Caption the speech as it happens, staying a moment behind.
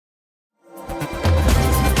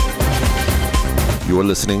You're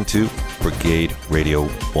listening to Brigade Radio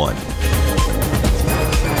 1.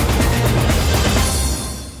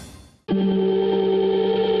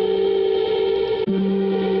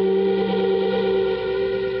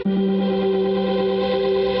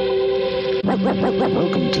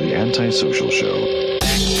 Welcome to the Antisocial Show.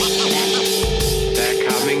 They're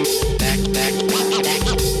coming. They're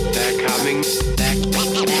coming. They're coming.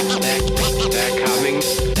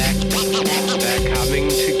 They're coming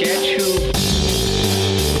to get you.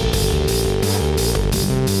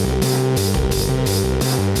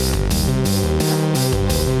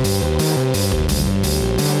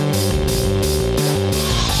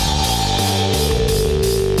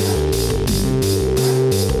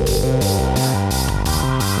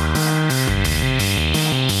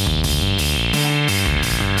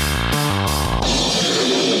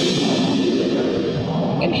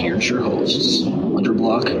 Your hosts,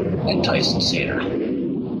 Underblock and Tyson Sater.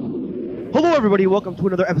 Hello, everybody. Welcome to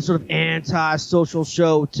another episode of Anti-Social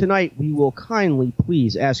Show. Tonight, we will kindly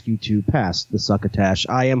please ask you to pass the Succotash.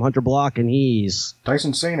 I am Hunter Block, and he's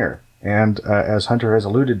Tyson Sater. And as Hunter has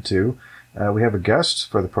alluded to, we have a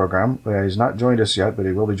guest for the program. He's not joined us yet, but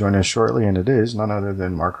he will be joining us shortly, and it is none other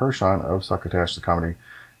than Marc Hershon of Succotash, the Comedy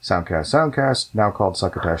Soundcast Soundcast, now called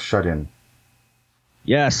Succotash Shut-In.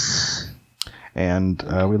 yes. And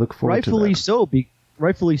we look forward to that.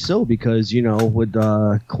 Rightfully so, because, you know, with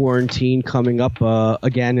quarantine coming up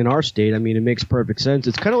again in our state, I mean, it makes perfect sense.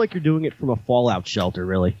 It's kind of like you're doing it from a fallout shelter,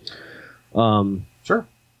 really. Sure.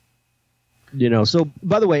 You know, so,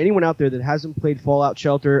 by the way, anyone out there that hasn't played Fallout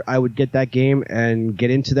Shelter, I would get that game and get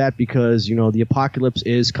into that because, you know, the apocalypse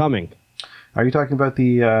is coming. Are you talking about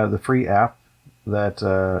the free app that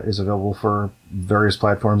is available for various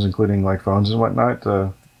platforms, including, like, phones and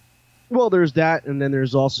whatnot? Well, there's that, and then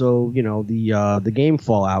there's also, you know, the game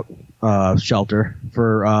Fallout Shelter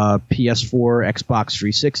for PS4, Xbox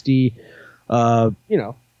 360. You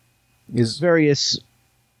know, various.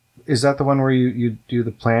 Is that the one where you do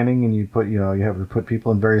the planning and you have to put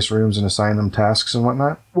people in various rooms and assign them tasks and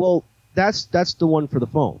whatnot? Well, that's the one for the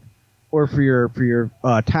phone, or for your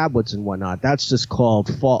tablets and whatnot. That's just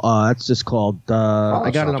called Fallout I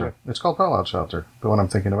got Shelter. It's called Fallout Shelter. The one I'm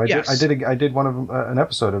thinking of. Yes. I did one of an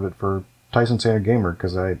episode of it for Tyson Sater Gamer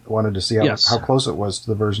because I wanted to see how close it was to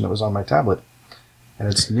the version that was on my tablet, and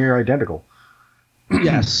it's near identical.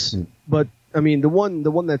 Yes, but I mean the one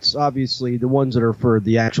that's obviously the ones that are for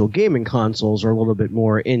the actual gaming consoles are a little bit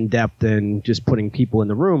more in depth than just putting people in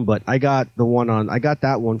the room. But I got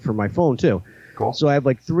that one for my phone too. Cool. So I have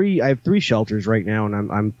three shelters right now,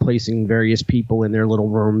 and I'm placing various people in their little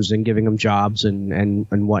rooms and giving them jobs and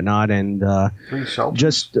whatnot. And 3 shelters?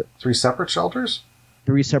 Just 3 separate shelters?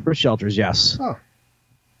 3 separate shelters, yes. Oh.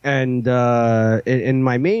 And in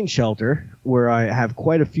my main shelter, where I have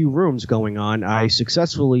quite a few rooms going on, I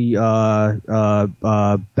successfully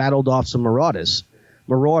battled off some marauders.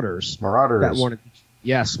 Marauders. That wanted,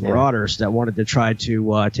 marauders that wanted to try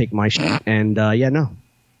to take my shit. And no.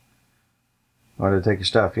 Wanted to take your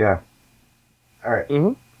stuff, yeah. All right.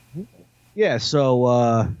 Mm-hmm. Yeah,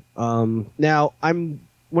 so now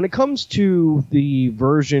when it comes to the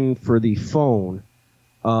version for the phone,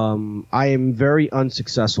 I am very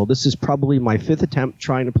unsuccessful. This is probably my 5th attempt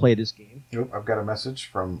trying to play this game. Nope, I've got a message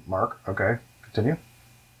from Mark. Okay, continue.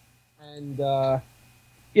 And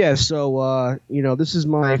so you know, this is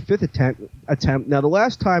my 5th attempt. Now, the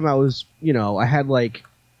last time I was, you know, I had like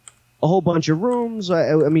a whole bunch of rooms.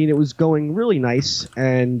 I mean, it was going really nice,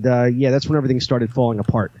 and that's when everything started falling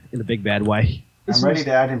apart in a big bad way. I'm ready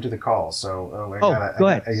to add him to the call. So go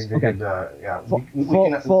ahead.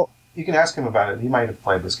 You can ask him about it. He might have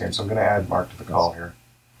played this game, so I'm going to add Mark to the call here.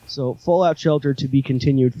 So, Fallout Shelter to be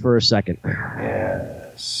continued for a second.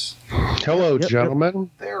 Yes. Hello, gentlemen.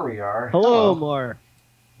 There we are. Hello, Mark.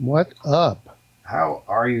 What up? How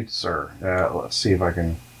are you, sir? Let's see if I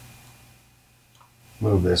can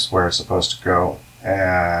move this where it's supposed to go.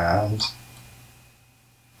 And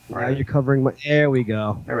now you're covering my. There we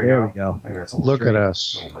go. There we go. Maybe that's a Look at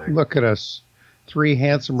us. Look at us. 3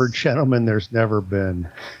 handsomer gentlemen there's never been.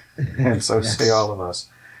 And so stay all of us.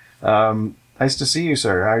 Nice to see you,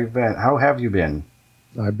 sir. How have you been?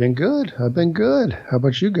 I've been good. How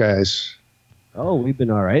about you guys? Oh, we've been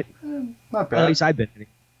all right. Not bad. At least I've been.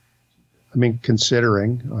 I mean,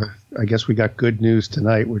 considering, I guess we got good news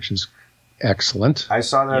tonight, which is excellent. I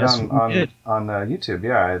saw that on YouTube.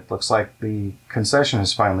 Yeah, it looks like the concession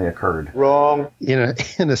has finally occurred. Wrong.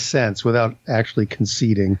 In a sense, without actually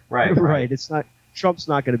conceding. Right. It's not. Trump's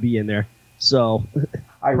not going to be in there, so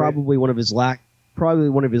probably one of his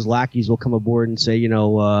lackeys will come aboard and say,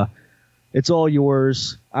 it's all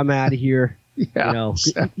yours. I'm out of here. Yeah, You know,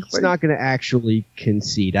 exactly. he's not going to actually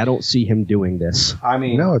concede. I don't see him doing this. I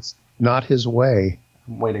mean, No, it's not his way.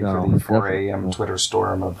 I'm waiting No, for the 4 definitely a.m. not. Twitter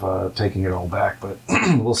storm of taking it all back, but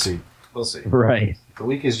we'll see. We'll see. Right. The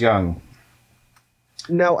week is young.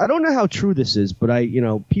 Now, I don't know how true this is, but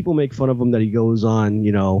people make fun of him that he goes on,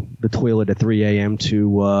 the toilet at 3 a.m.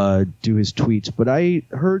 to do his tweets. But I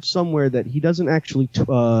heard somewhere that he doesn't actually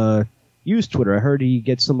use Twitter. I heard he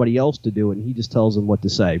gets somebody else to do it, and he just tells them what to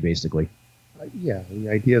say, basically. Yeah, the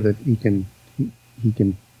idea that he can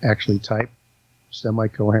actually type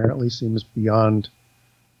semi-coherently seems beyond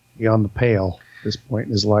the pale at this point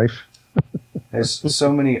in his life. There's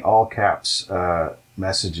so many all caps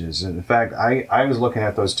messages. And in fact, I was looking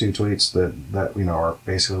at those two tweets that are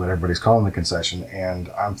basically what everybody's calling the concession, and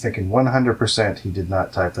I'm thinking 100% he did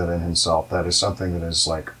not type that in himself. That is something that is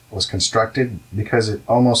was constructed because it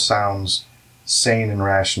almost sounds sane and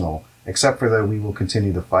rational, except for the "we will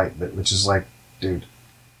continue the fight" bit, which is like, dude,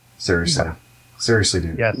 seriously. Yeah. Seriously,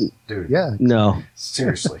 dude. Yes. Dude. Yeah. No.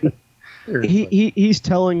 Seriously. He's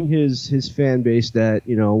telling his fan base that,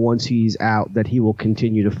 once he's out, that he will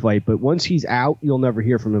continue to fight. But once he's out, you'll never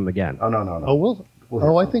hear from him again. Oh,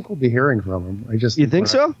 no. I think we'll be hearing from him. You think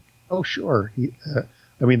so? Oh, sure.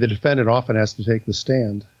 The defendant often has to take the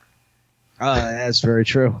stand. That's very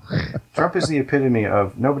true. Trump is the epitome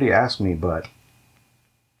of nobody asked me, but.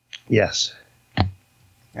 Yes.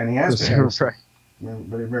 And he has been. Right.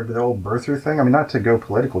 Remember the old birther thing? I mean, not to go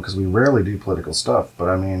political, because we rarely do political stuff, but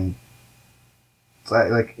I mean,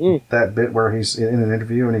 that bit where he's in an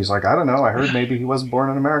interview and he's like, I don't know, I heard maybe he wasn't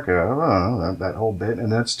born in America. I don't know, that whole bit.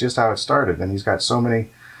 And that's just how it started. And he's got so many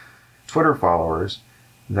Twitter followers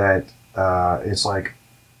that it's like,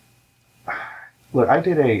 look, I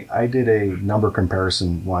did a number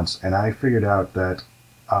comparison once, and I figured out that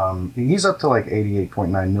he's up to like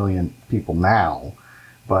 88.9 million people now.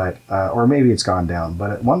 But or maybe it's gone down.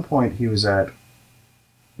 But at one point he was at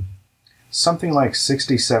something like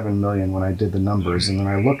 67 million when I did the numbers, and then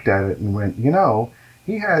I looked at it and went,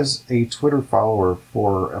 he has a Twitter follower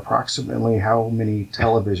for approximately how many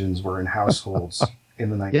televisions were in households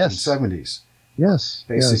in the 1970s. Yes.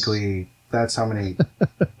 Basically, that's how many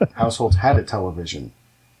households had a television.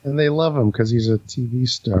 And they love him because he's a TV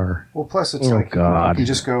star. Well, plus it's God. you can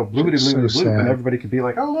just go bloopity bloopity So bloop, and sad. everybody could be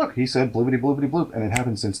like, "Oh, look, he said bloopity bloopity bloop," and it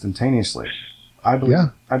happens instantaneously. I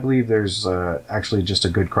believe there's actually just a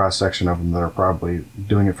good cross section of them that are probably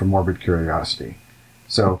doing it for morbid curiosity.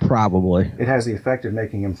 So Probably. it has the effect of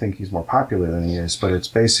making him think he's more popular than he is, but it's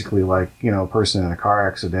basically like a person in a car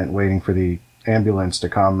accident waiting for the ambulance to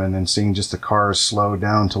come, and then seeing just the cars slow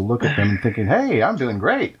down to look at them and thinking, "Hey, I'm doing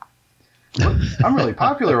great. I'm really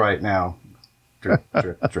popular right now." Drip,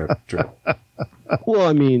 drip, drip, drip. Well,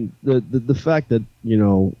 I mean, the fact that,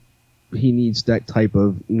 he needs that type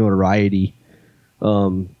of notoriety,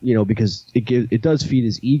 because it does feed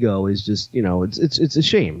his ego, is just, it's a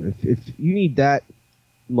shame. If you need that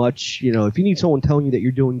much, if you need someone telling you that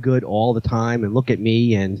you're doing good all the time and look at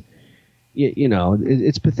me, and,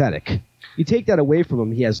 it's pathetic. You take that away from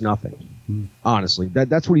him, he has nothing. Honestly,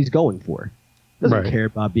 that's what he's going for. Doesn't care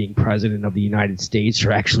about being president of the United States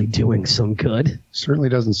or actually doing some good. Certainly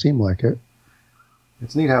doesn't seem like it.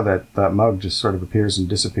 It's neat how that mug just sort of appears and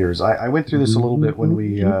disappears. I went through this a little bit when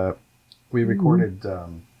we recorded. I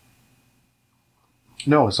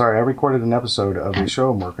recorded an episode of a show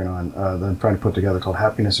I'm working on that I'm trying to put together called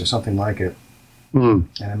Happiness or something like it. And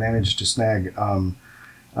I managed to snag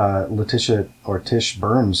Letitia or Tish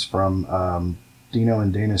Burns from Dino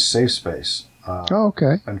and Dana's Safe Space.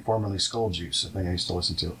 Okay. And formerly Skull Juice, a thing I used to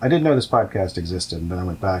listen to. I didn't know this podcast existed, and then I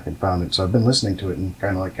went back and found it, so I've been listening to it and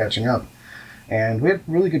kind of like catching up. And we had a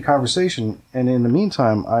really good conversation, and in the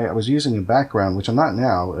meantime, I was using a background, which I'm not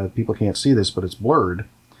now. People can't see this, but it's blurred.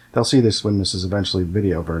 They'll see this when this is eventually the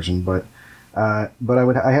video version, but I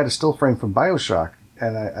had a still frame from BioShock,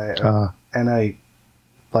 and I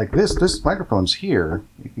like this microphone's here.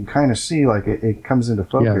 You can kind of see like it comes into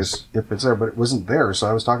focus if it's there, but it wasn't there. So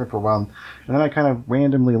I was talking for a while, and then I kind of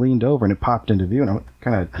randomly leaned over and it popped into view, and I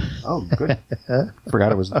kind of, oh, good.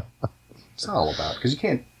 Forgot it was. It's not all about, because you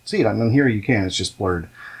can't see it. And then here you can. It's just blurred.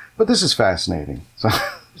 But this is fascinating.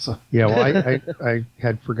 So. Yeah, well, I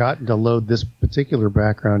had forgotten to load this particular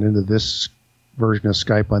background into this version of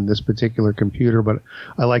Skype on this particular computer, but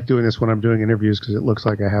I like doing this when I'm doing interviews because it looks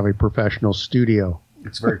like I have a professional studio.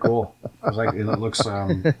 It's very cool. It looks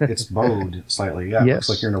it's bowed slightly. Yeah, it looks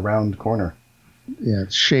like you're in a round corner. Yeah,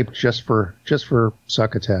 it's shaped just for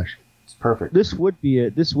Succotash. It's perfect. This would be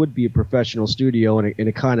a professional studio, and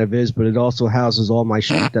it kind of is, but it also houses all my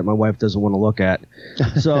shit that my wife doesn't want to look at.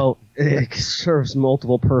 So it serves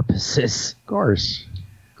multiple purposes. Of course.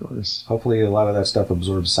 course. Hopefully, a lot of that stuff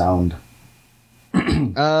absorbs sound.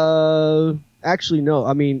 Actually, no.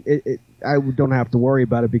 I mean, I don't have to worry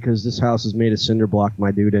about it because this house is made of cinder block,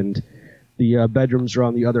 my dude, and the bedrooms are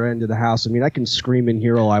on the other end of the house. I mean, I can scream in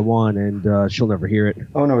here all I want, and she'll never hear it.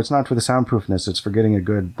 Oh no, it's not for the soundproofness. It's for getting a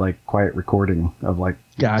good, like, quiet recording of, like,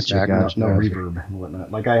 Gotcha. no reverb and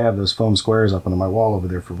whatnot. Like, I have those foam squares up on my wall over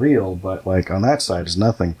there for real, but, like, on that side is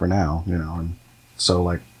nothing for now, you know. And so,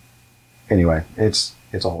 like, anyway, it's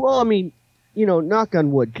all. Well, I mean, you know, knock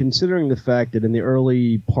on wood, considering the fact that in the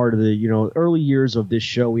early part of the, you know, early years of this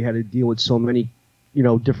show, we had to deal with so many, you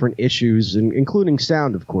know, different issues, and including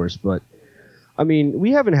sound, of course, but. I mean,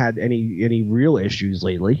 we haven't had any real issues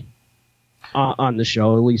lately on the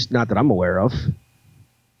show, at least not that I'm aware of.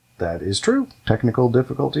 That is true. Technical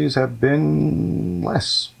difficulties have been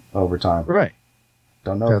less over time. Right.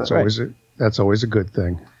 Don't know. That's always a good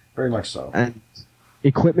thing. Very much so. And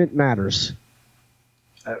equipment matters.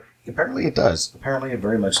 Apparently it does. Apparently it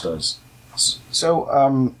very much does. So,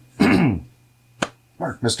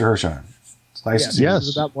 Mark, Mr. Hershon, it's nice to see you. This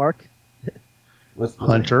is about Mark.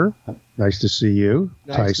 Hunter, nice to see you.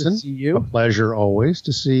 Nice Tyson, to see you. A pleasure always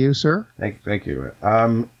to see you, sir. Thank you.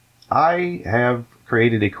 I have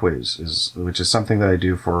created a quiz, which is something that I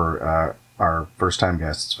do for our first-time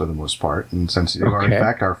guests for the most part. And since you are in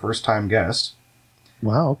fact our first-time guest,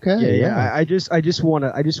 wow. Okay. Yeah. I just want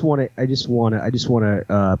to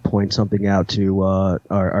point something out to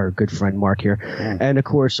our good friend Mark here, and of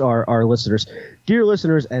course our listeners, dear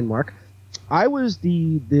listeners, and Mark. I was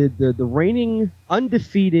the reigning,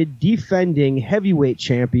 undefeated, defending heavyweight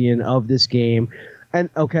champion of this game. And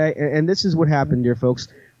this is what happened, dear folks.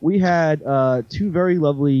 We had two very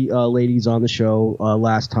lovely ladies on the show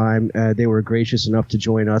last time. They were gracious enough to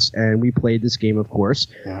join us, and we played this game, of course.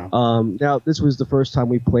 Yeah. Now, this was the first time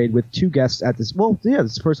we played with two guests at this. Well, yeah,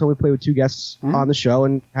 this is the first time we played with two guests on the show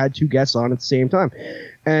and had two guests on at the same time.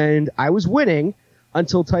 And I was winning.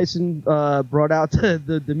 Until Tyson brought out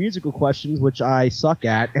the musical questions, which I suck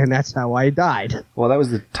at, and that's how I died. Well, that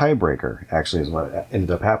was the tiebreaker, actually, is what ended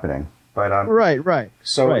up happening. But right.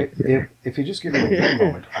 So right. If you just give me a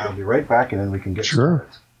moment, I'll be right back, and then we can get started.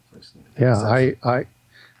 Yeah,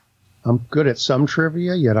 I'm good at some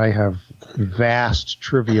trivia, yet I have vast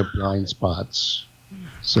trivia blind spots.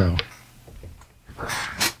 So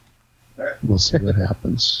we'll see what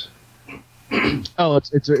happens. Oh,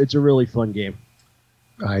 it's a really fun game.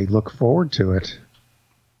 I look forward to it.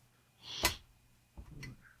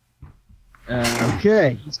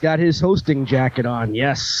 Okay, he's got his hosting jacket on.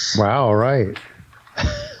 Yes. Wow. Right.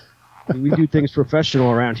 We do things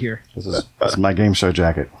professional around here. This is my game show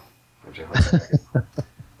jacket.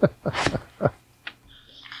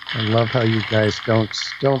 I love how you guys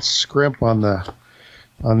don't scrimp on the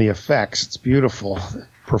effects. It's beautiful.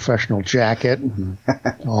 Professional jacket.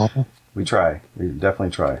 We try. We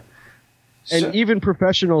definitely try. And even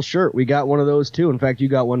professional shirt. We got one of those too. In fact, you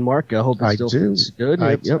got one, Mark. I hope it still fits good.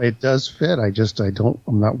 Yep. It does fit.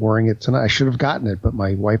 I'm not wearing it tonight. I should have gotten it, but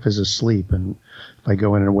my wife is asleep, and if I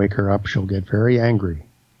go in and wake her up, she'll get very angry.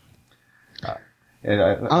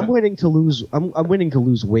 I'm waiting to lose. I'm waiting to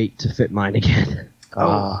lose weight to fit mine again.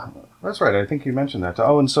 That's right. I think you mentioned that.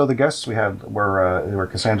 Oh, and so the guests we had were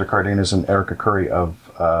Cassandra Cardenas and Erica Curry of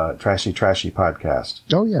Trashy Podcast.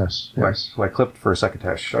 Oh, yes. Who I clipped for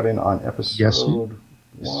Succotash Shut-In on episode. Yes, you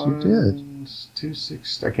did.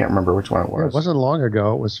 260. I can't remember which one it was. Yeah, it wasn't long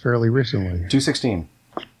ago. It was fairly recently. 216.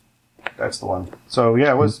 That's the one. So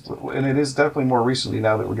yeah, it was, and it is definitely more recently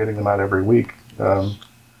now that we're getting them out every week. That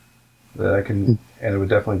I can, and it would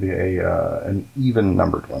definitely be an even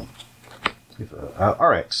numbered one. All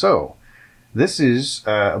right, so this is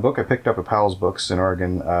a book I picked up at Powell's Books in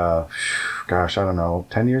Oregon. Gosh, I don't know,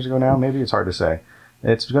 10 years ago now. Maybe it's hard to say.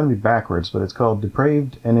 It's going to be backwards, but it's called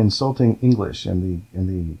 "Depraved and Insulting English," and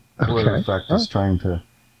the word effect is trying to.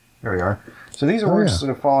 There we are. So these are words that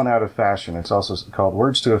have fallen out of fashion. It's also called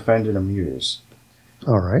 "Words to Offend and Amuse."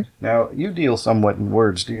 All right. Now you deal somewhat in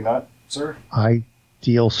words, do you not, sir? I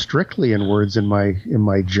deal strictly in words in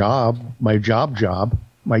my job, my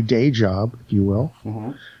day job, if you will,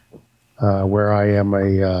 where I am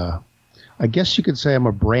I guess you could say I'm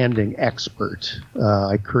a branding expert.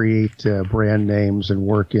 I create brand names and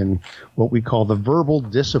work in what we call the verbal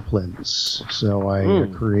disciplines. So I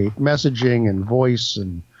create messaging and voice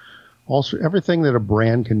and also everything that a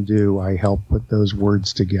brand can do. I help put those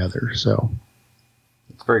words together. So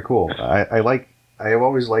it's very cool. I have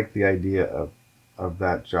always liked the idea of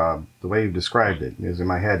that job. The way you described it, because in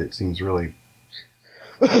my head it seems really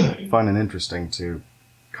fun and interesting to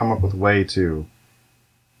come up with a way to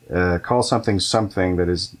call something that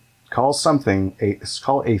is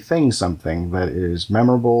call a thing something that is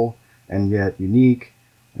memorable and yet unique,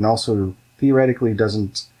 and also theoretically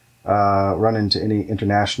doesn't run into any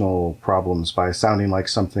international problems by sounding like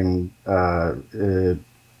something, what's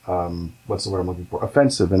the word I'm looking for?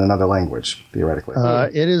 Offensive in another language, theoretically.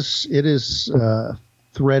 It is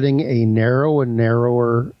threading a narrow and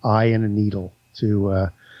narrower eye in a needle to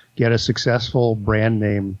get a successful brand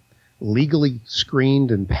name legally screened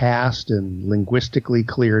and passed and linguistically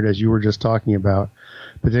cleared, as you were just talking about,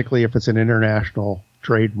 particularly if it's an international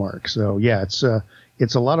trademark. So yeah, it's a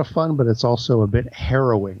lot of fun, but it's also a bit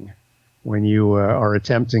harrowing when you are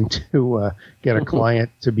attempting to get a client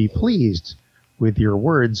to be pleased with your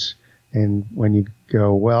words, and when you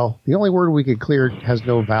go, well, the only word we could clear has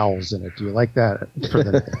no vowels in it. Do you like that? For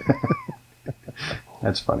the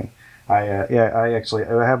That's funny. I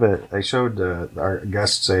showed our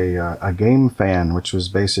guests a game fan, which was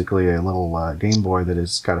basically a little Game Boy that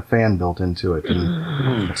has got a fan built into it.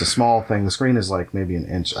 And it's a small thing. The screen is like maybe an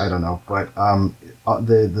inch. I don't know. But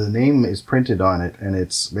the name is printed on it, and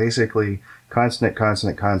it's basically consonant,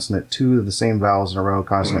 consonant, consonant, two of the same vowels in a row,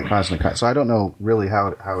 consonant, consonant, consonant. So I don't know really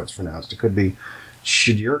how it's pronounced. It could be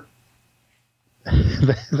Shidyurt.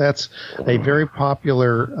 That's a very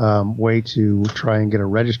popular way to try and get a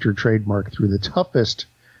registered trademark through the toughest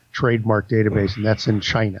trademark database, and that's in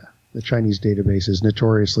China. The Chinese database is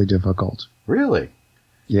notoriously difficult. Really?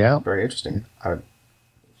 Yeah. Very interesting. I'd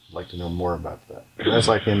like to know more about that. That's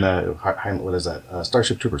like in, what is that?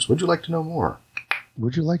 Starship Troopers. Would you like to know more?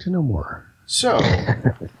 Would you like to know more? So,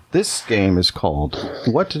 this game is called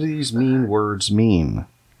What Do These Mean Words Mean?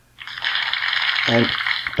 And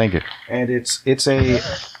thank you. And it's a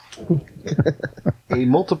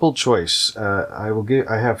multiple choice. I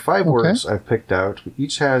have 5 words I've picked out.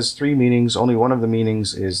 Each has 3 meanings. Only one of the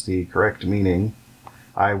meanings is the correct meaning.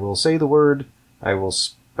 I will say the word, I will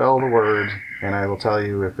spell the word, and I will tell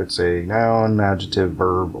you if it's a noun, adjective,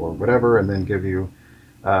 verb, or whatever, and then give you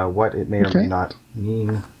what it may or may not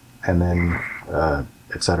mean, and then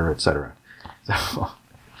et cetera, et cetera. So,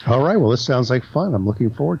 all right. Well, this sounds like fun. I'm looking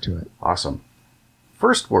forward to it. Awesome.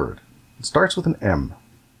 First word. It starts with an M.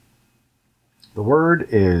 The word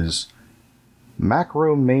is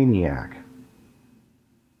macromaniac.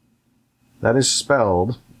 That is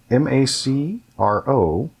spelled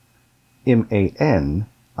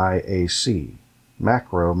M-A-C-R-O-M-A-N-I-A-C.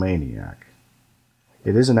 Macromaniac.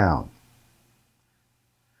 It is a noun.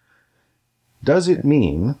 Does it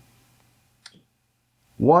mean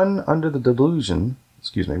one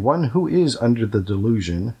who is under the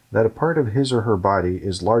delusion that a part of his or her body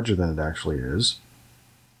is larger than it actually is?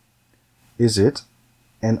 Is it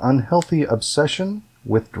an unhealthy obsession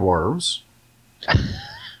with dwarves?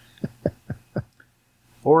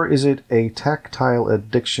 Or is it a tactile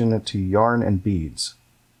addiction to yarn and beads?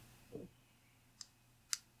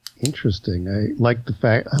 Interesting. I like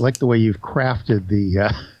the way you've crafted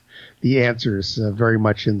the answers very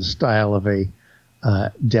much in the style of a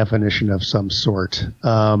definition of some sort.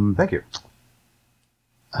 Thank you.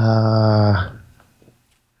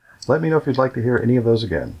 Let me know if you'd like to hear any of those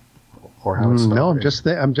again, or how it's spelled. No,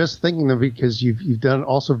 I'm just thinking of, because you've done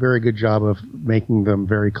also a very good job of making them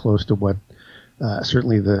very close to what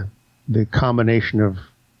certainly the combination of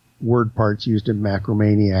word parts used in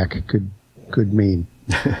macromaniac could mean.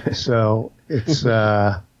 So it's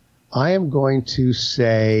I am going to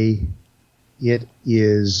say it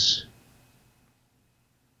is.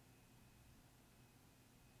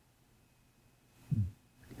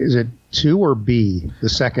 Is it 2 or B, the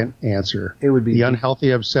second answer? It would be the B. Unhealthy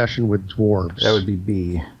obsession with dwarves. That would be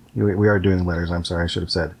B. We are doing letters. I'm sorry, I should have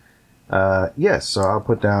said. Yes, so I'll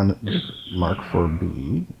put down Mark for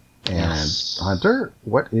B. And Hunter,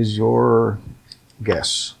 what is your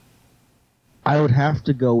guess? I would have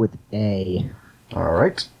to go with A. All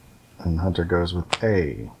right. And Hunter goes with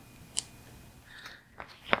A.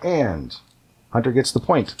 And Hunter gets the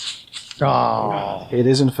point. Oh. It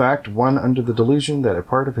is, in fact, one under the delusion that a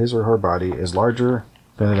part of his or her body is larger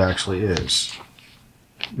than it actually is.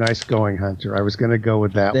 Nice going, Hunter. I was going to go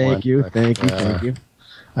with that one. Thank you.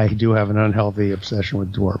 I do have an unhealthy obsession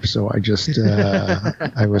with dwarfs, so I just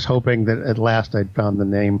I was hoping that at last I'd found the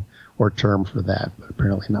name or term for that, but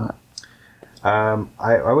apparently not.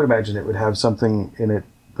 I would imagine it would have something in it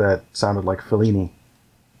that sounded like Fellini.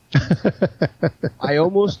 I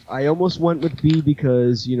almost went with B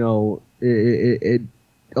because, you know,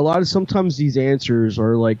 sometimes these answers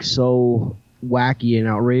are like so wacky and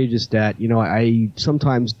outrageous that, you know, I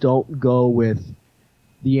sometimes don't go with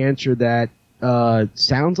the answer that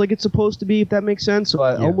sounds like it's supposed to be, if that makes sense. So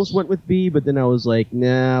I almost went with B, but then I was like,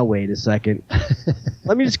 nah, wait a second.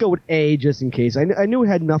 Let me just go with A just in case. I knew it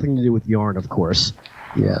had nothing to do with yarn, of course.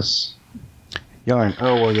 Yes. Yarn.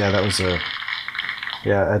 Oh, well, yeah, that was a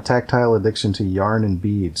tactile addiction to yarn and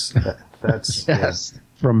beads. That's Yes.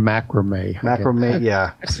 From macrame. Macrame,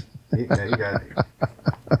 yeah. You got it.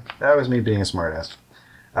 That was me being a smartass.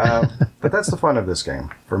 But that's the fun of this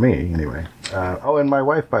game, for me, anyway. And my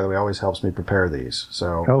wife, by the way, always helps me prepare these.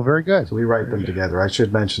 So, very good. So we write them together. I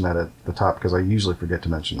should mention that at the top, because I usually forget to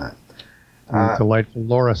mention that. Delightful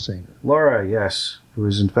Laura Sainer. Laura, yes, who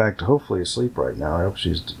is in fact hopefully asleep right now. I hope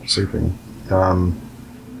she's sleeping.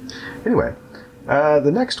 Anyway,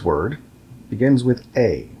 the next word begins with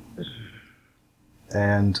A.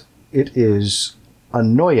 And it is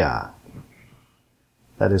Anoia.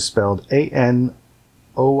 That is spelled A-N-O-I-A.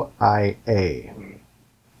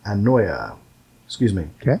 Anoia. Excuse me.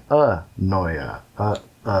 Okay. Anoia.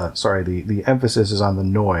 Sorry, the emphasis is on the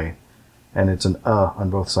noi, and it's an on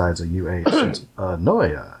both sides, a U-H. So it's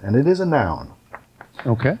Anoia, and it is a noun.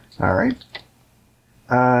 Okay. All right.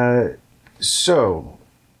 So,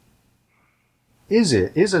 is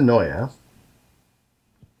Anoia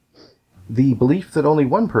the belief that only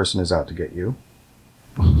one person is out to get you?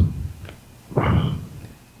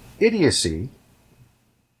 Idiocy,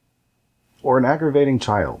 or an aggravating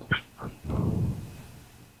child?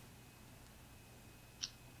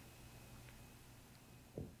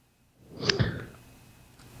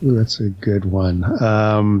 Ooh, that's a good one.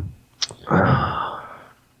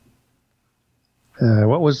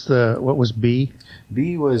 What was B?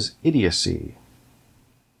 B was idiocy.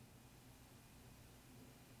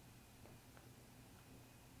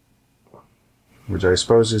 Which I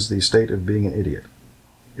suppose is the state of being an idiot.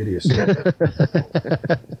 Idiocy.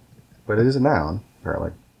 But it is a noun,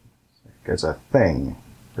 apparently. It's a thing.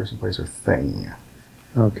 Person, place, or thing.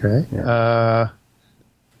 Okay. Yeah.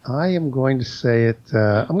 I am going to say it.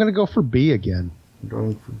 I'm going to go for B again. I'm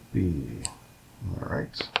going for B. All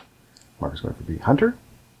right. Mark is going for B. Hunter?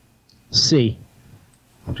 C.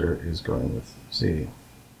 Hunter is going with C.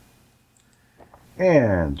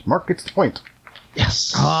 And Mark gets the point.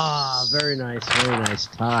 Yes. Ah, very nice, very nice.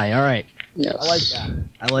 Tie. All right. Yes.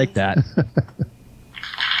 I like that.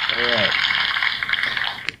 All right.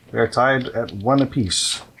 We are tied at one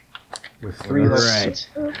apiece with three All left.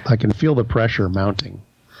 right. I can feel the pressure mounting.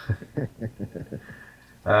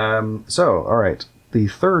 So, all right. The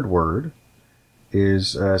third word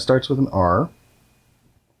is starts with an R,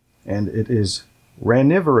 and it is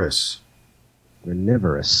ranivorous.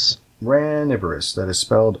 Ranivorous. Ranivorous. That is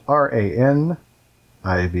spelled R-A-N-I-V-O-R-O-U-S.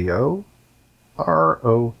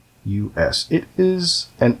 It is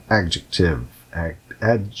an adjective.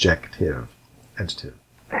 Adjective.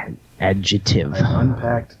 Adjective. I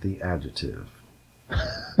unpacked the adjective.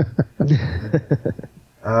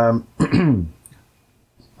 All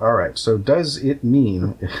right. So, does it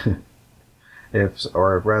mean if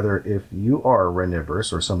you are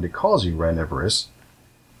ranivorous, or somebody calls you ranivorous,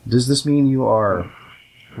 does this mean you are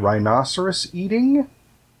rhinoceros eating,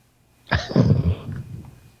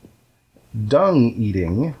 dung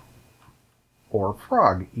eating, or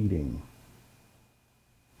frog eating?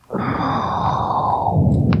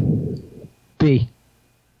 B.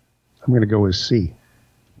 I'm going to go with C.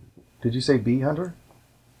 Did you say B, Hunter?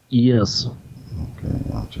 Yes. Okay,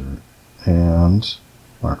 Hunter. And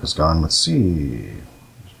Mark has gone with C.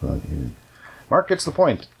 Mark gets the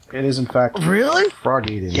point. It is, in fact, Really? frog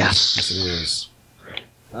eating. Yes. Yes, it is.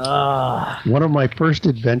 One of my first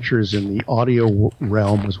adventures in the audio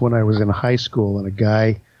realm was when I was in high school, and a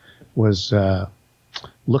guy was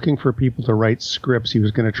looking for people to write scripts. He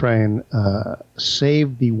was going to try and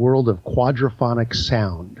save the world of quadraphonic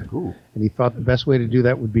sound. Ooh. And he thought the best way to do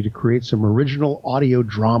that would be to create some original audio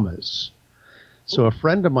dramas. So a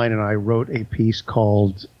friend of mine and I wrote a piece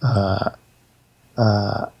called, what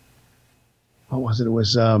was it? It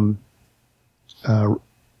was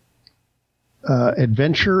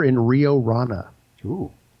Adventure in Rio Rana,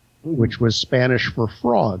 Ooh. which was Spanish for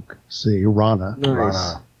frog. See, Rana. Nice.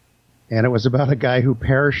 Rana. And it was about a guy who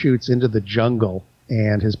parachutes into the jungle,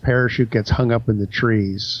 and his parachute gets hung up in the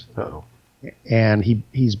trees. Uh-oh. And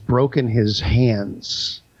he's broken his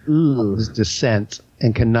hands on his descent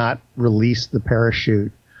and cannot release the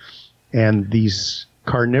parachute. And these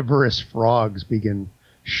carnivorous frogs begin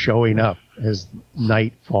showing up as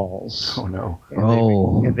night falls. Oh, no.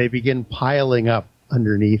 And they begin piling up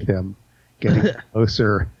underneath him, getting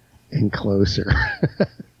closer and closer.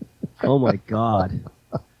 Oh my God.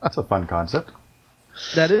 That's a fun concept.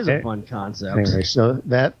 That is a fun concept. Anyway, so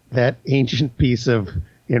that ancient piece of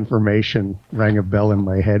information rang a bell in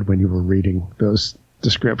my head when you were reading those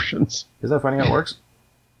descriptions. Isn't that funny how it works?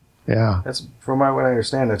 Yeah. That's, from what I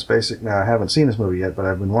understand, that's basic. Now, I haven't seen this movie yet, but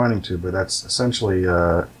I've been wanting to, but that's essentially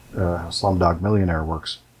how Slumdog Millionaire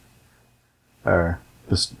works. The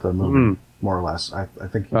movie, more or less. I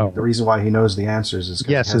think the reason why he knows the answers is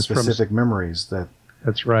because he has specific memories that...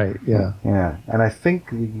 That's right, yeah. Yeah, and I think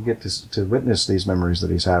you can get to witness these memories that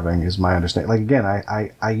he's having, is my understanding. Like, again,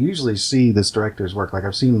 I usually see this director's work. Like,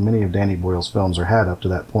 I've seen many of Danny Boyle's films, or had up to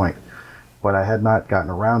that point, but I had not gotten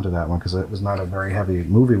around to that one because it was not a very heavy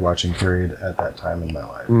movie-watching period at that time in my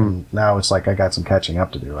life. And now it's like I got some catching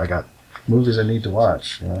up to do. I got movies I need to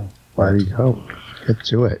watch, you know? There you go. Get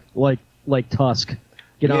to it. Like Tusk.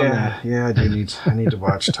 Get on that. Yeah, I need to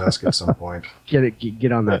watch Tusk at some point.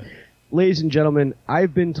 Get on that. Ladies and gentlemen,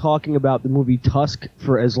 I've been talking about the movie Tusk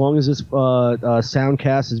for as long as this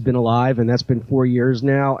Soundcast has been alive, and that's been 4 years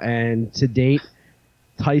now. And to date,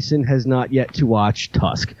 Tyson has not yet to watch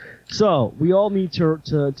Tusk. So we all need to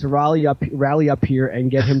rally up here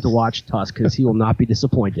and get him to watch Tusk, because he will not be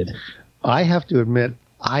disappointed. I have to admit,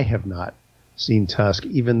 I have not seen Tusk,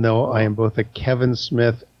 even though I am both a Kevin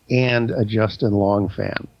Smith and a Justin Long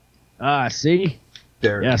fan. See?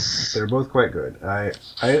 They're both quite good. I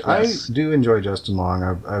do enjoy Justin Long.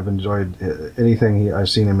 I've enjoyed anything I've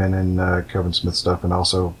seen him in Kevin Smith stuff, and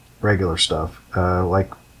also regular stuff.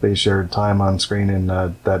 Like they shared time on screen in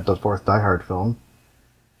the fourth Die Hard film.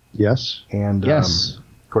 Yes. And of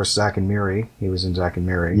course, Zack and Miri. He was in Zack and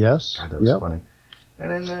Miri. Yes. God, that was funny.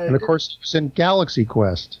 And of course, he was in Galaxy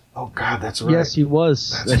Quest. Oh God, that's right. Yes, he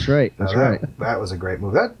was. That's right. That's right. That was a great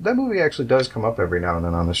movie. That movie actually does come up every now and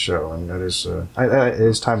then on the show, and that is it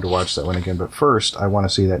is time to watch that one again. But first, I want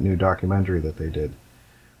to see that new documentary that they did,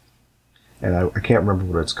 and I can't remember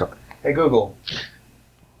what it's called. Hey Google,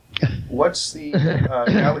 what's the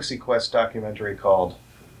Galaxy Quest documentary called?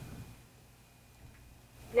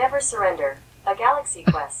 Never Surrender: A Galaxy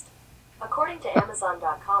Quest. According to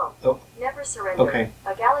Amazon.com, Never Surrender: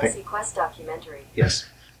 A Galaxy Quest documentary. Yes.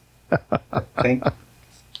 Thank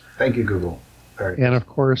you, Google. Right. And of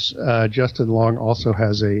course, Justin Long also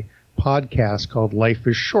has a podcast called Life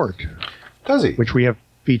is Short. Does he? Which we have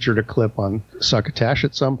featured a clip on Succotash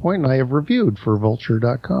at some point, and I have reviewed for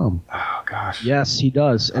Vulture.com. Oh gosh. Yes, he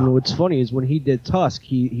does. And what's funny is when he did Tusk,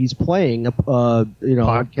 he's playing a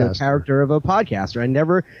character of a podcaster. I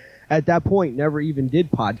never, at that point, never even did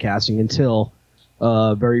podcasting until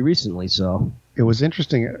very recently. So it was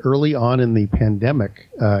interesting. Early on in the pandemic,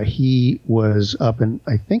 he was up in,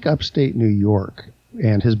 I think, upstate New York,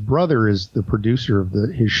 and his brother is the producer of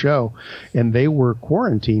his show, and they were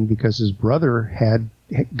quarantined because his brother had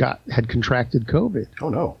contracted COVID. Oh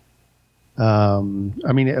no.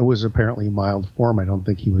 I mean, it was apparently mild form. I don't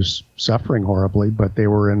think he was suffering horribly, but they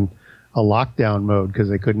were in a lockdown mode because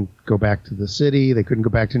they couldn't go back to the city. They couldn't go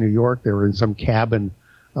back to New York. They were in some cabin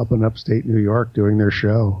up in upstate New York doing their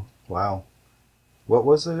show. Wow. What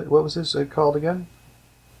was this called again?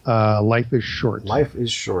 Life is Short. Life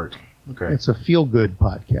is Short. Okay. It's a feel-good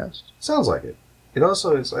podcast. Sounds like it. It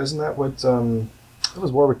also is, isn't that what it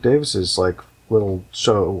was Warwick Davis's little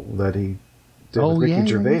show that he did with Ricky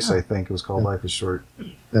Gervais, I think. It was called Life is Short.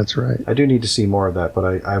 That's right. I do need to see more of that, but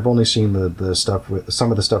I've only seen the stuff with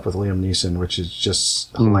some of the stuff with Liam Neeson, which is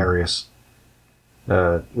just hilarious.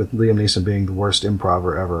 With Liam Neeson being the worst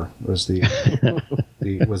improver ever was the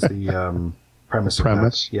premise.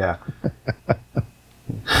 Premise. Yeah.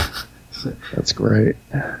 That's great.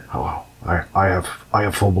 Oh, I have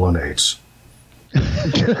full blown AIDS.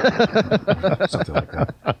 Something like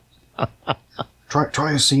that.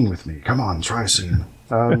 Try a scene with me. Come on, try a scene.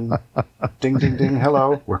 Ding, ding, ding.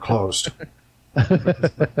 Hello, we're closed.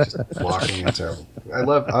 Just walking into. I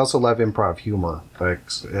also love improv humor.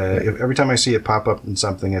 Every time I see it pop up in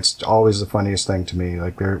something, it's always the funniest thing to me.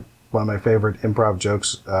 One of my favorite improv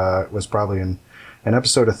jokes was probably in an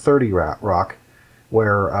episode of 30 Rock,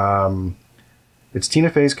 where it's Tina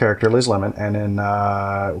Fey's character, Liz Lemon, and then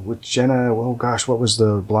with Jenna. Oh gosh, what was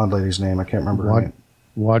the blonde lady's name? I can't remember her name.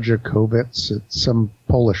 Wajakovic. It's some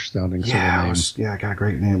Polish-sounding sort of name. Yeah, I got a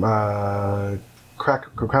great name.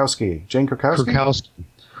 Krakowski. Jane Krakowski?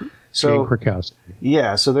 Jane Krakowski.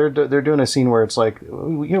 Yeah, so they're doing a scene where it's like,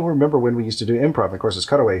 remember when we used to do improv? Of course, it's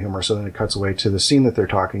cutaway humor, so then it cuts away to the scene that they're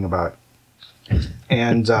talking about.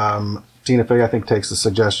 And Tina Fey, I think, takes the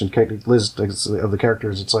suggestion. Liz of the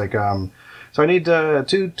characters, it's like, so I need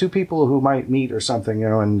two people who might meet or something,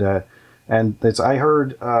 and it's I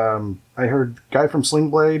heard guy from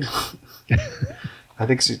Sling Blade. I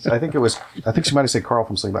think she might have said Carl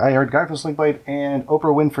from Sling Blade. I heard guy from Sling Blade and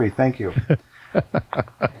Oprah Winfrey. Thank you.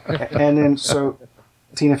 And then so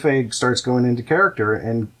Tina Fey starts going into character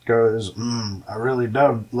and goes, I really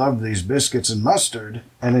love these biscuits and mustard.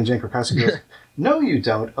 And then Jane Krakowski goes, no, you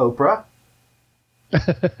don't, Oprah.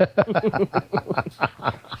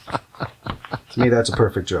 To me, that's a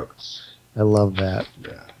perfect joke. I love that.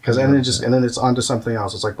 Yeah, because and then it's on to something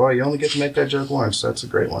else. It's like, boy, you only get to make that joke once. That's a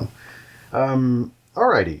great one.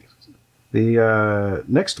 Alrighty, the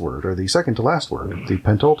next word, or the second to last word, the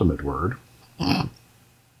penultimate word,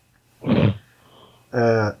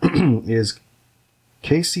 is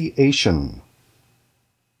caseation.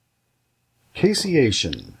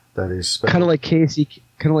 Caseation. That is kind of like Casey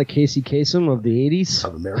Kasem of the '80s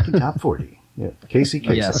of American Top 40. Yeah, Casey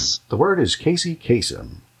Kasem. Yes. The word is Casey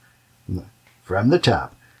Kasem from the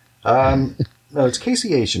top. No, it's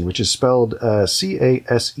caseation, which is spelled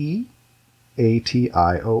Caseation,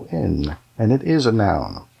 and it is a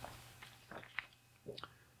noun.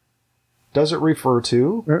 Does it refer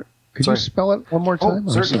to? Could you spell it one more time?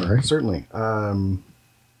 Oh, certainly.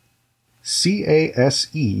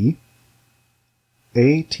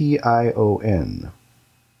 Caseation.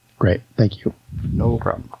 Great, thank you. No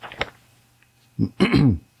problem.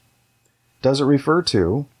 Does it refer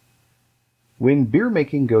to when beer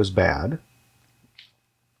making goes bad,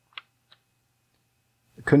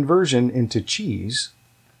 conversion into cheese,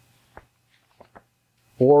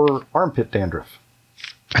 or armpit dandruff?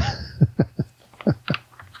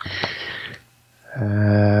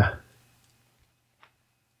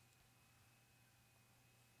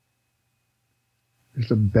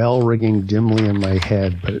 There's a bell ringing dimly in my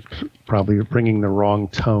head, but it's probably ringing the wrong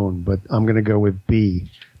tone. But I'm going to go with B,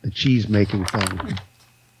 the cheese making thing.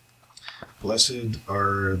 Blessed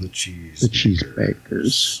are the cheese. The cheese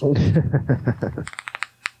makers.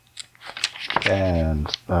 And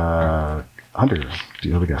Hunter, do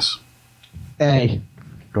you have a guess? A.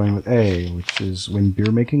 Going with A, which is when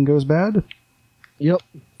beer making goes bad? Yep.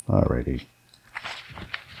 Alrighty.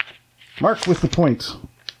 Mark with the point.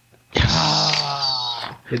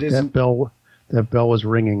 It is that bell was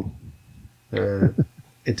ringing.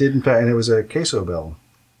 It did, in fact, and it was a queso bell.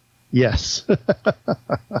 Yes.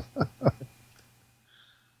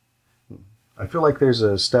 I feel like there's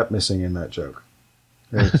a step missing in that joke.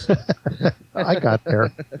 I got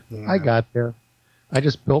there. Yeah. I got there. I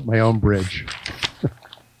just built my own bridge.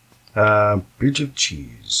 Bridge of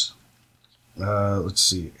cheese. Let's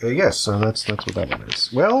see. Yes, so that's what that one is.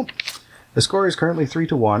 Well, the score is currently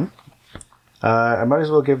 3-1. I might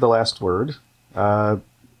as well give the last word.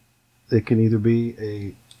 It can either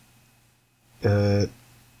be I'm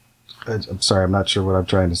sorry, I'm not sure what I'm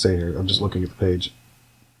trying to say here. I'm just looking at the page,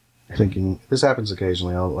 thinking. This happens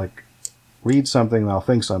occasionally. I'll read something, and I'll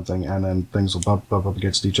think something, and then things will bump up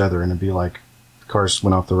against each other, and it'll be like the cars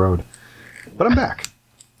went off the road. But I'm back,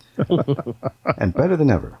 and better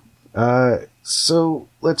than ever. So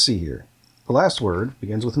let's see here. The last word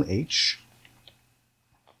begins with an H.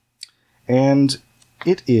 And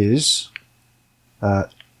it is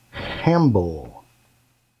hamble.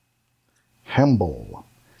 Hamble.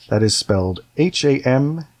 That is spelled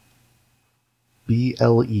Hamble.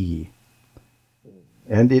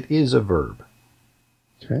 And it is a verb.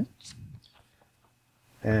 Okay.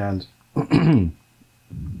 And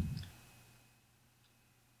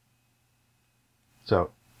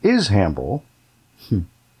so, is hamble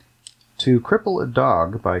to cripple a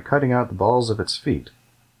dog by cutting out the balls of its feet?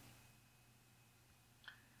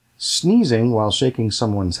 Sneezing while shaking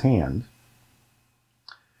someone's hand,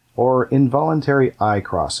 or involuntary eye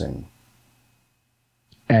crossing?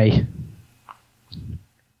 A.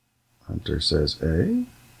 Hunter says A.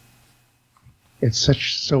 It's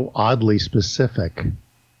so oddly specific.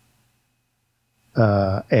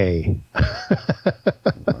 A.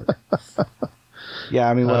 Yeah,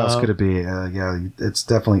 I mean, what else could it be? Yeah, it's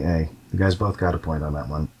definitely A. You guys both got a point on that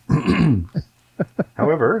one.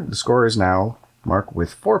 However, the score is now Mark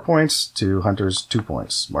with 4 points to Hunter's 2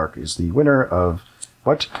 points. Mark is the winner of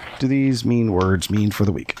What Do These Mean Words Mean for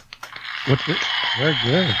the Week? Very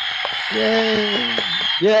good. Yay!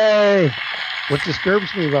 Yay! What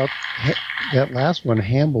disturbs me about that last one,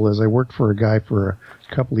 Hamble, is I worked for a guy for a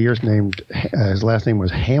couple of years named, his last name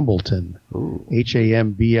was Hambleton. Ooh.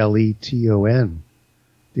 Hambleton.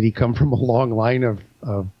 Did he come from a long line of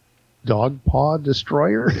dog paw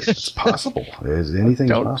destroyers? It's possible. Anything's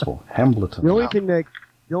possible. Hambleton. The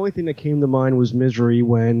only thing that came to mind was Misery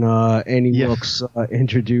when Annie Wilkes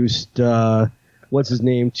introduced what's his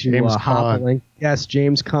name to James hobbling. Caan. Yes,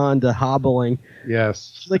 James Caan to hobbling.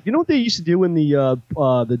 Yes. Like, you know what they used to do in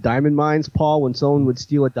the diamond mines, Paul, when someone would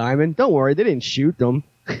steal a diamond? Don't worry, they didn't shoot them,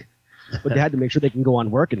 but they had to make sure they can go on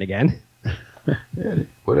working again.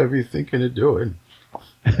 Whatever you're thinking of doing.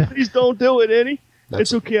 Please don't do it, Annie.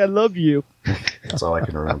 It's okay, I love you. That's all I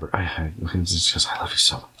can remember. It's just, I love you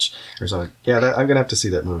so much. Or something. Yeah, I'm going to have to see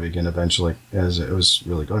that movie again eventually, as it was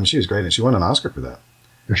really good. I mean, she was great, and she won an Oscar for that.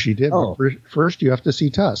 She did. Oh. First, you have to see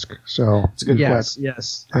Tusk. So it's a good Yes. Yeah,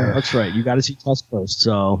 that's right. You got to see Tusk first.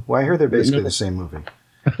 So. Well, I hear they're basically the same movie.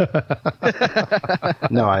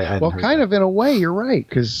 No, I hadn't well, heard kind that. of in a way, you're right,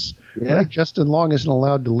 because Justin Long isn't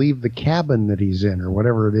allowed to leave the cabin that he's in, or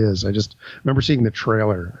whatever it is. I just remember seeing the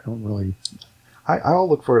trailer. I don't really. I'll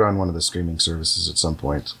look for it on one of the streaming services at some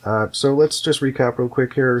point. So let's just recap real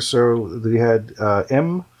quick here. So we had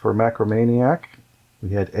M for Macromaniac.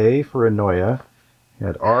 We had A for Annoya. We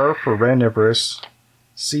had R for Ranivorous.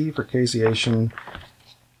 C for Caseation.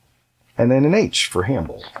 And then an H for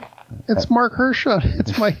Hamble. It's Marc Hershon.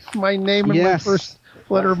 It's my name and my first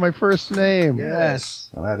letter of my first name. Yes.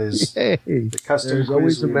 And that is Yay. the custom There's quiz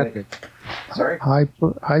always a we make. method. Sorry?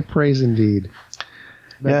 High praise indeed.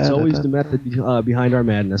 That's always the method behind our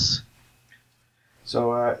madness.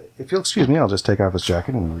 So if you'll excuse me, I'll just take off his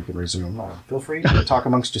jacket and we can resume. Feel free to talk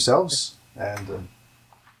amongst yourselves. And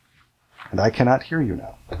I cannot hear you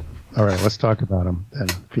now. All right, let's talk about him then.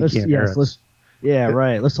 If he can't hear us.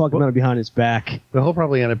 Right. Let's talk about it behind his back. But he'll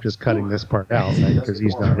probably end up just cutting this part out, right? Because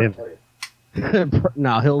he's not in it.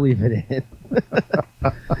 No, he'll leave it in.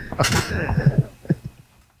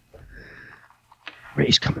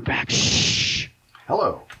 Ray's coming back. Shh.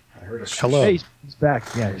 Hello. I heard a shh. Hello. Hey, he's back.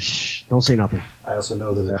 Yeah, shh. Don't say nothing. I also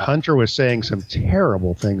know that Hunter was saying some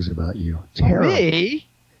terrible things about you. Terrible. Me?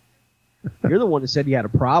 You're the one that said you had a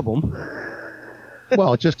problem.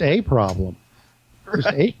 Well, just a problem.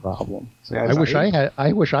 Just a problem. So I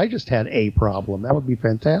wish I just had a problem. That would be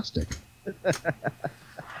fantastic.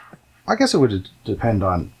 I guess it would depend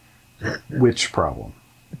on which problem.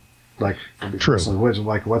 Like, True.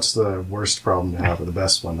 What's the worst problem to have, or the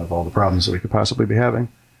best one of all the problems that we could possibly be having?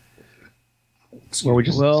 Well, we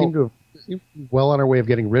just seem to have well on our way of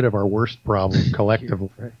getting rid of our worst problem collectively.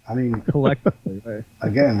 I mean, Collectively, right.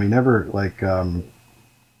 Again, we never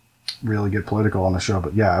really get political on the show,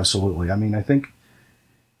 but yeah, absolutely. I mean, I think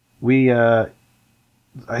we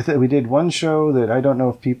did one show that I don't know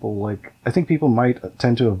if people like. I think people might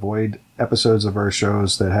tend to avoid episodes of our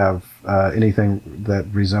shows that have anything that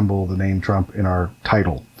resemble the name Trump in our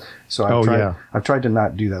title. So I've tried to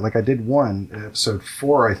not do that. Like I did one, episode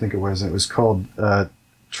 4, I think it was. And it was called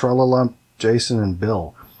Trullalump, Jason, and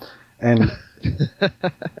Bill, and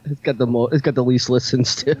It's got the least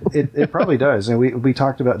listens too. it probably does. And we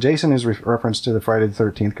talked about Jason is reference to the Friday the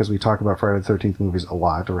 13th because we talk about Friday the 13th movies a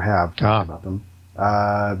lot, or have talked about them.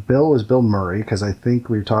 Bill is Bill Murray because I think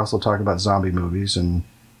we also talked about zombie movies and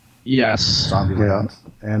Zombie Land.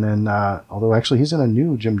 And then although actually he's in a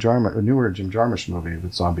newer Jim Jarmusch movie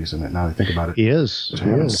with zombies in it. Now that I think about it, He is.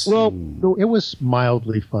 Well, it was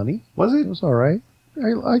mildly funny. Was it? It was all right.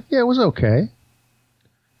 Yeah, it was okay.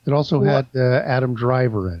 It also had Adam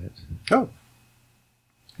Driver in it. Oh,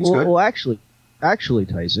 he's good. Well, actually,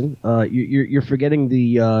 Tyson, you're forgetting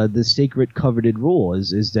the sacred coveted rule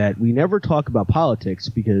is that we never talk about politics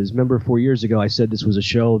because remember 4 years ago I said this was a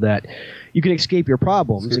show that you can escape your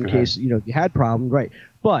problems in case you had problems, right?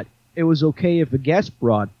 But it was okay if a guest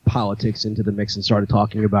brought politics into the mix and started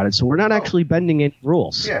talking about it. So we're not actually bending any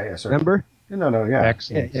rules. Yeah, sorry. Remember? No, yeah.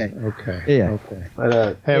 Excellent. Yeah. Okay. Yeah. Okay.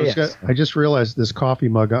 But, I just realized this coffee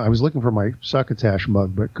mug. I was looking for my Succotash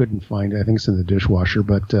mug, but couldn't find it. I think it's in the dishwasher.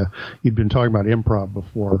 But you'd been talking about improv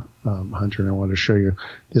before, Hunter, and I wanted to show you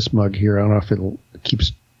this mug here. I don't know if it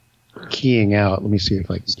keeps keying out. Let me see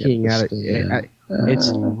if I can get Keying this out thing.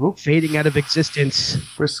 It's fading out of existence.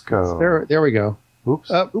 Frisco. There we go.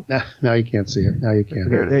 Oops. Now you can't see it. Now you can.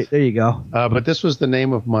 There you go. But this was the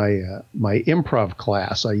name of my improv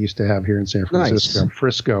class I used to have here in San Francisco,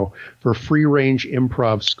 Frisco, for Free Range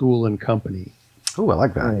Improv School and Company. Oh, I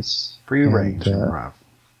like that. Nice. Free range improv.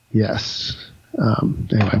 Yes.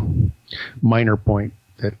 Anyway, minor point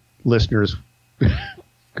that listeners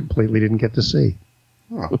completely didn't get to see.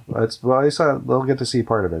 Oh, they'll get to see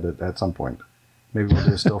part of it at some point. Maybe we'll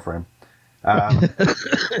do a still frame.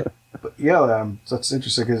 But yeah, that's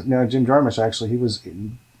interesting because now Jim Jarmusch actually he was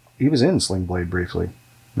in Sling Blade briefly.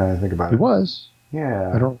 Now that I think about it, He was.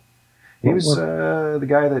 Yeah, I don't. He was the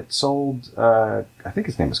guy that sold. I think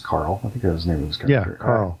his name is Carl. I think his name was Carl. Yeah,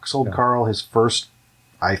 Carl. Sold Carl his first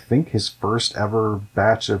ever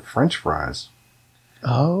batch of French fries.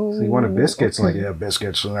 Oh, So he wanted biscuits, okay. like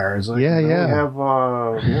biscuits in there. He's like, Yeah. We have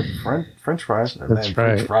French fries. And That's then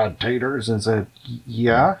right. French fried taters, and said,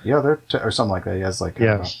 they're or something like that. He has like, he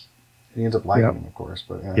ends up liking them, of course,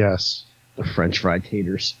 but yeah. Yes. The French fried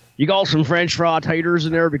taters. You got some French fried taters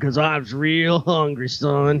in there because I was real hungry,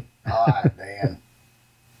 son. Ah, man.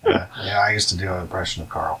 Yeah, I used to do an impression of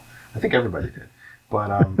Carl. I think everybody did. But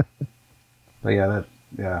yeah,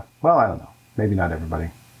 well, I don't know. Maybe not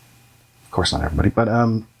everybody. Of course not everybody. But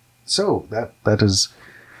so that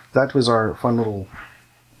was our fun little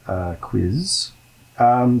quiz.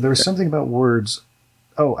 There was something about words.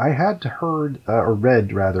 Oh, I had heard or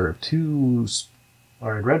read rather of two.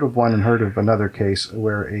 Or I'd read of one and heard of another case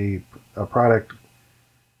where a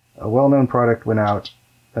well-known product went out.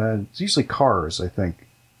 It's usually cars, I think,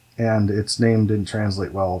 and its name didn't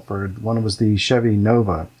translate well. For one was the Chevy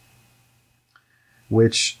Nova,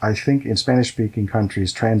 which I think in Spanish-speaking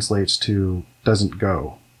countries translates to "doesn't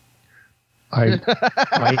go." You're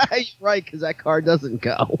right, because that car doesn't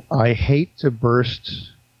go. I hate to burst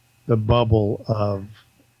the bubble of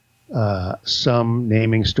some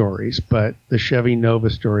naming stories, but the Chevy Nova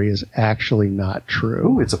story is actually not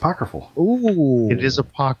true. Ooh, it's apocryphal. Ooh. It is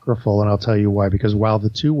apocryphal, and I'll tell you why. Because while the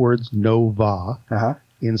two words "nova"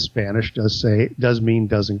 in Spanish does mean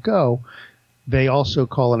doesn't go, they also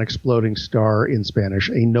call an exploding star in Spanish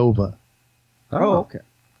a nova. Oh, okay.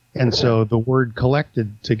 And so the word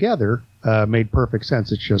collected together made perfect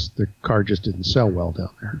sense. It's just the car just didn't sell well down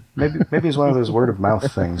there. Maybe it's one of those word of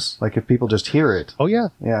mouth things. Like if people just hear it. Oh yeah.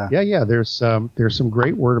 There's some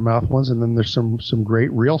great word of mouth ones, and then there's some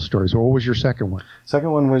great real stories. What was your second one?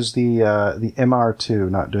 Second one was the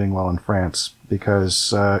MR2 not doing well in France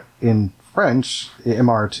because in French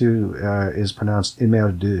MR2 is pronounced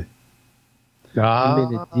MR2.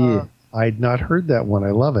 I'd not heard that one.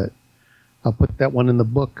 I love it. I'll put that one in the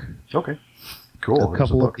book. Okay, cool. A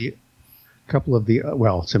couple of the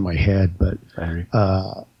well, it's in my head, but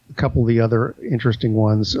a couple of the other interesting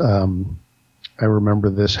ones. I remember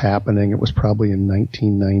this happening. It was probably in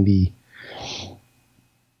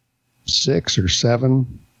 1996 or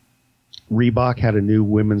 7. Reebok had a new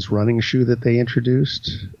women's running shoe that they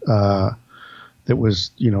introduced that was,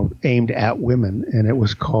 aimed at women, and it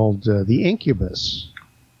was called the Incubus.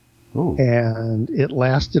 Ooh. And it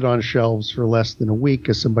lasted on shelves for less than a week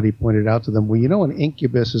because somebody pointed out to them, well, an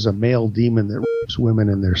incubus is a male demon that rapes women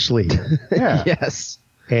in their sleep. Yeah. Yes.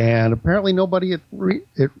 And apparently nobody at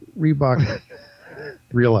Reebok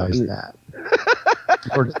realized that.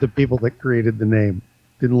 Or the people that created the name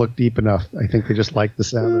didn't look deep enough. I think they just liked the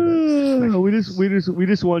sound of it. We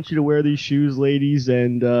just want you to wear these shoes, ladies,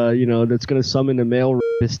 and that's going to summon a male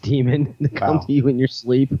rapist demon to come to you in your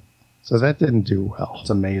sleep. So that didn't do well. It's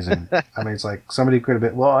amazing. I mean, it's like somebody could have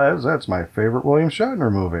been, well, that's my favorite William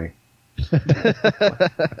Shatner movie.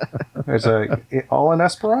 It's all in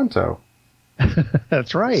Esperanto.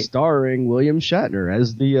 That's right. Starring William Shatner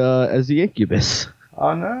as the Incubus.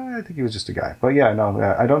 Oh, no, I think he was just a guy. But yeah, no,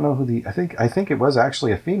 I don't know who I think it was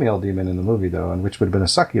actually a female demon in the movie, though, and which would have been a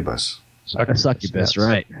succubus. A succubus,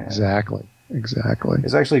 right. Yeah. Exactly.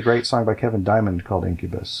 It's actually a great song by Kevin Diamond called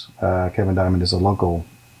Incubus. Kevin Diamond is a local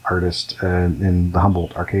artist in the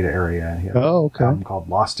Humboldt, Arcata area. He had an album called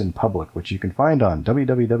Lost in Public, which you can find on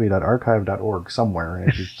www.archive.org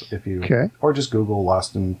somewhere. If you or just Google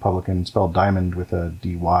Lost in Public and spell Diamond with a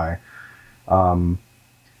D-Y.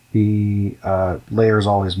 He layers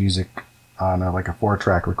all his music on a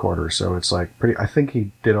 4-track recorder, so it's like pretty. I think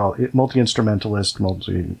he did multi-instrumentalist,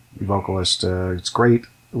 multi-vocalist. It's great.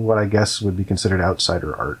 What I guess would be considered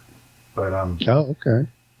outsider art, but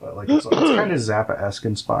But it's kind of Zappa-esque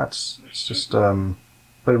in spots. It's just, but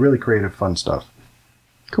really creative, fun stuff.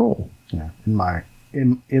 Cool. Yeah. In my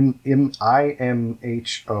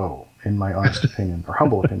honest opinion, or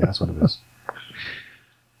humble opinion, that's what it is.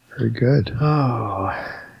 Very good. Oh,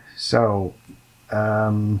 so,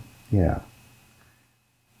 yeah.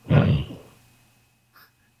 Well,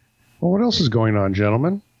 what else is going on,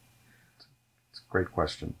 gentlemen? It's a great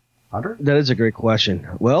question. Andre? That is a great question.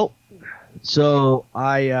 Well, so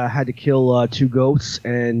I had to kill 2 goats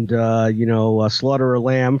and slaughter a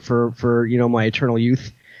lamb for my eternal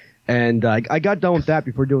youth, and I got done with that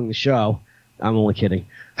before doing the show. I'm only kidding.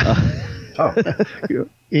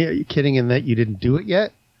 You kidding in that you didn't do it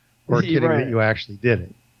yet, or kidding that you actually did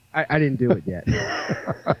it? I didn't do it yet.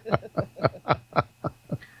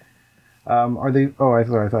 Are they? Oh, I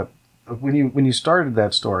thought when you started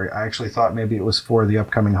that story, I actually thought maybe it was for the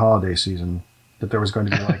upcoming holiday season. That there was going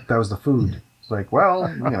to be that was the food. It's like, well,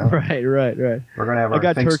 Right. We're going to have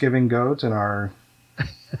our Thanksgiving goat and our.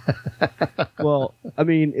 Well, I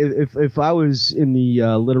mean, if I was in the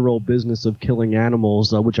literal business of killing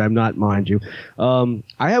animals, which I'm not, mind you,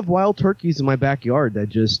 I have wild turkeys in my backyard that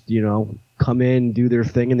just come in, do their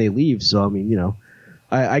thing, and they leave. So I mean,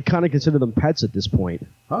 I kind of consider them pets at this point.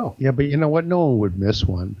 Oh, yeah, but you know what? No one would miss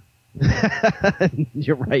one.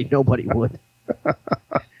 You're right. Nobody would.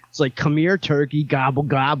 It's like, come here, turkey, gobble,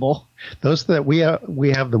 gobble. Those that we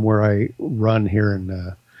have them where I run here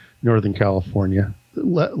in Northern California.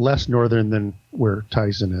 Less northern than where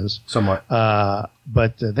Tyson is. Somewhat.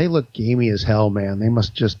 But they look gamey as hell, man. They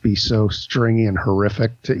must just be so stringy and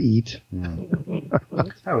horrific to eat. Yeah,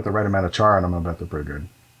 with the right amount of char on them, I bet they're pretty good.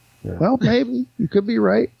 Yeah. Well, maybe. You could be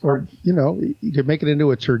right. Or, you could make it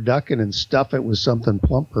into a turducken and stuff it with something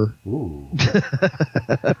plumper. Ooh.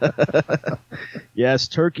 Yes,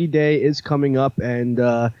 Turkey Day is coming up, and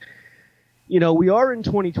we are in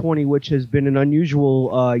 2020, which has been an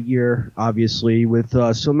unusual year, obviously, with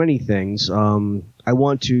so many things. I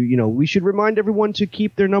want to, we should remind everyone to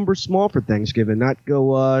keep their numbers small for Thanksgiving, not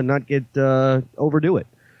get overdo it,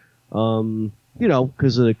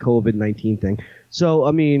 because of the COVID-19 thing. So,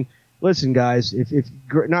 I mean, listen, guys, if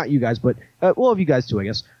not you guys, but if you guys too, I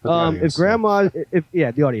guess. The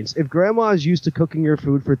audience, if grandma is used to cooking your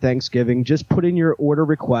food for Thanksgiving, just put in your order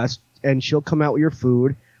request, and she'll come out with your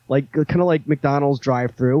food. Kind of like McDonald's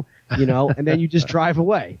drive-through, and then you just drive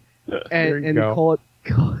away and call it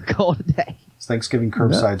a day. It's Thanksgiving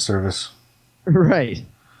curbside service. Right.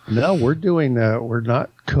 No, we're doing. We're not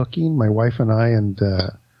cooking. My wife and I and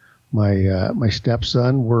my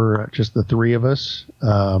stepson. We're just the three of us.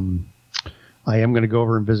 I am going to go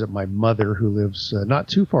over and visit my mother, who lives not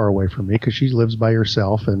too far away from me, because she lives by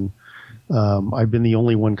herself, and I've been the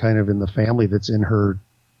only one kind of in the family that's in her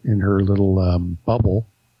little bubble.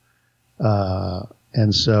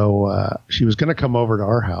 And so she was going to come over to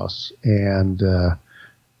our house, and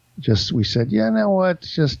we said, yeah, now what?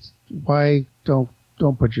 Just why don't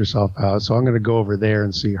put yourself out? So I'm going to go over there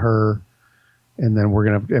and see her, and then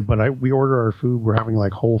we order our food. We're having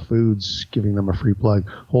like Whole Foods, giving them a free plug.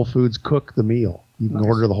 Whole Foods cook the meal. You can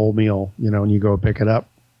order the whole meal, and you go pick it up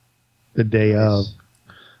the day of.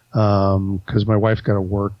 Because my wife's got to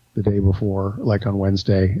work the day before, like on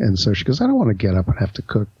Wednesday, and so she goes, I don't want to get up and have to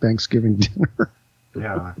cook Thanksgiving dinner.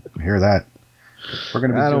 Yeah, I hear that.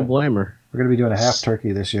 I don't blame her. We're going to be doing a half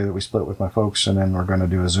turkey this year that we split with my folks, and then we're going to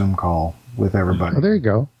do a Zoom call with everybody. Oh, there you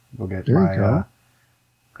go. We'll get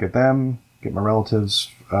get them, get my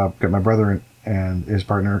relatives, get my brother and his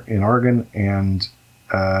partner in Oregon, and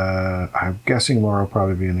I'm guessing Laura will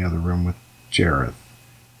probably be in the other room with Jareth.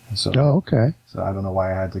 So, okay. So I don't know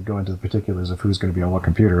why I had to go into the particulars of who's going to be on what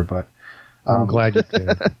computer, but I'm glad you did.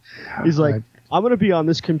 He's like, I'm going to be on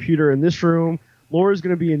this computer in this room. Laura's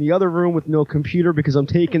going to be in the other room with no computer because I'm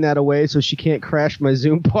taking that away so she can't crash my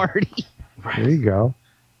Zoom party. Right. There you go.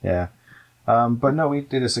 Yeah. But no, we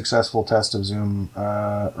did a successful test of Zoom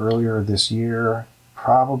earlier this year,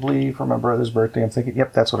 probably for my brother's birthday. I'm thinking,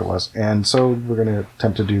 yep, that's what it was. And so we're going to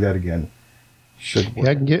attempt to do that again.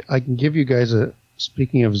 I can give you guys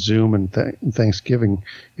speaking of Zoom and Thanksgiving,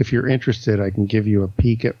 if you're interested, I can give you a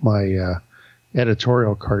peek at my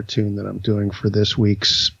editorial cartoon that I'm doing for this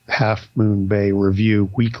week's Half Moon Bay Review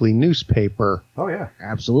weekly newspaper. Oh, yeah.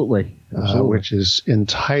 Absolutely. Which is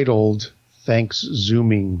entitled Thanks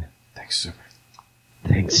Zooming. Thanks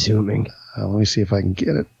Zooming. Let me see if I can get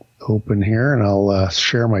it open here, and I'll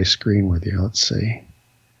share my screen with you. Let's see.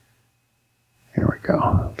 Here we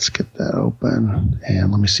go. Let's get that open. And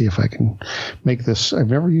let me see if I can make this. I've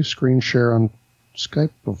never used screen share on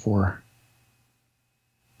Skype before.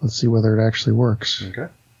 Let's see whether it actually works. Okay.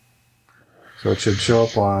 So it should show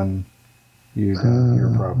up on you down here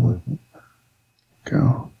probably.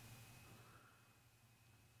 Go.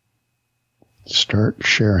 Start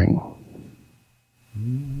sharing.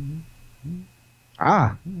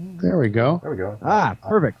 There we go. There we go.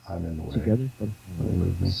 Perfect. I'm in the way. Together. I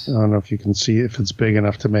don't know if you can see if it's big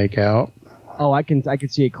enough to make out. Oh, I can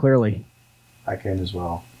see it clearly. I can as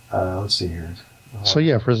well. Let's see here. So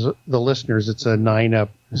yeah, for the listeners, it's a 9-up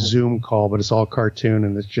Zoom call, but it's all cartoon,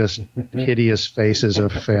 and it's just hideous faces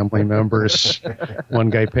of family members. One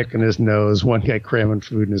guy picking his nose, one guy cramming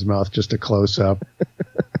food in his mouth, just a close-up.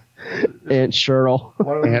 Aunt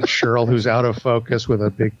Cheryl, who's out of focus with a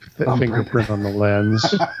big fingerprint on the lens.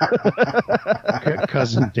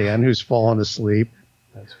 Cousin Dan, who's fallen asleep.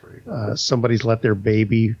 That's pretty. Somebody's let their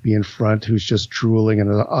baby be in front, who's just drooling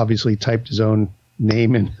and obviously typed his own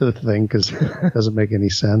name into the thing because it doesn't make any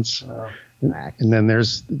sense. And then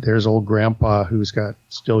there's old grandpa who's got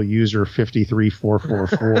still user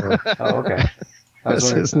 53444. Oh, okay. I was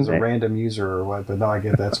wondering if it was a random user or what, but no, I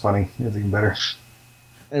get that's funny. It's even better.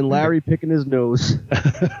 And Larry picking his nose.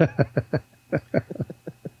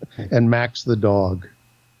 And Max the dog.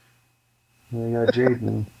 We got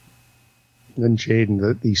Jaden. Then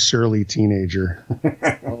Jaden, the surly teenager.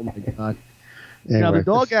 Oh my god. Anyway. Now the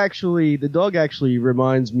dog actually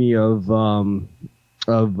reminds me of a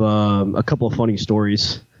couple of funny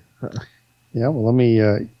stories. Yeah, well, let me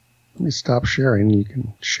Let me stop sharing. You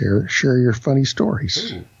can share your funny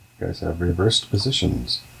stories. Ooh, you guys have reversed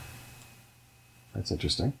positions. That's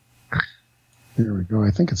interesting. There we go.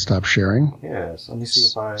 I think it stopped sharing. Yes. Let me see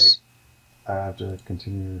if I have to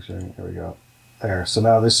continue sharing. There we go. There. So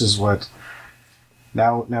now this is what.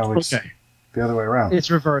 Now it's okay. The other way around. It's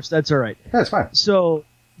reversed. That's all right. Yeah, it's fine. So,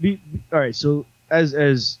 all right. So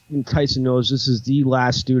as Tyson knows, this is the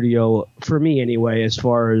last studio for me anyway, as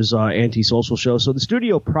far as antisocial shows. So the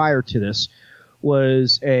studio prior to this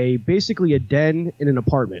was basically a den in an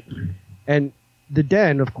apartment, and the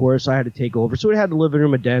den, of course, I had to take over. So it had a living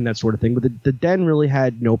room, a den, that sort of thing. But the den really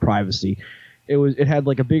had no privacy. It had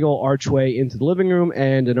like a big old archway into the living room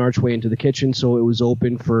and an archway into the kitchen, so it was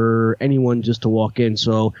open for anyone just to walk in.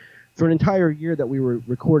 So for an entire year that we were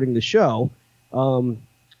recording the show,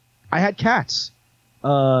 I had cats.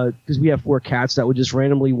 Because we have 4 cats that would just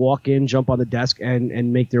randomly walk in, jump on the desk,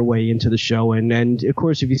 and make their way into the show. And of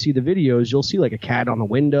course, if you see the videos, you'll see like a cat on the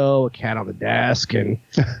window, a cat on the desk, and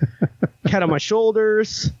a cat on my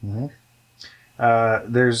shoulders.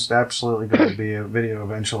 Mm-hmm. There's absolutely going to be a video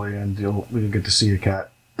eventually, and you'll get to see a cat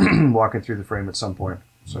walking through the frame at some point.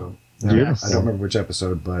 So yes. I don't remember which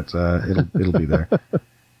episode, but it'll be there.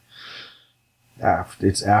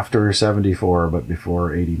 It's after 74, but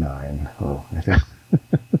before 89. Oh, I think.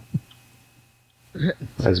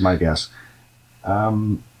 That's my guess.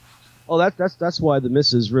 That's why the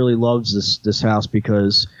missus really loves this house,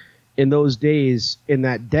 because in those days, in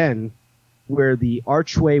that den where the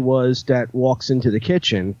archway was that walks into the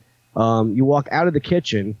kitchen, you walk out of the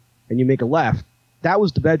kitchen and you make a left. That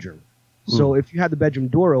was the bedroom. So if you had the bedroom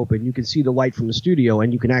door open, you could see the light from the studio,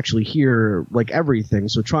 and you can actually hear like everything.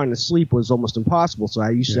 So trying to sleep was almost impossible. So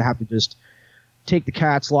I used to have to just take the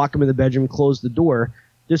cats, lock them in the bedroom, close the door.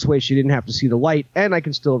 This way she didn't have to see the light, and I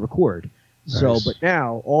can still record. Nice. So, but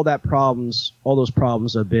now all those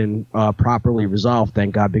problems have been properly resolved,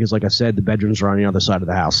 thank God, because like I said, the bedrooms are on the other side of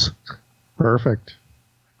the house. Perfect.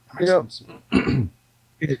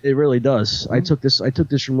 It really does. I took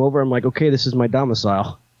this room over. I'm like, okay, this is my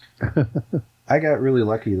domicile. I got really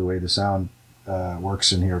lucky the way the sound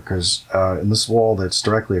works in here, because in this wall that's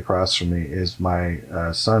directly across from me is my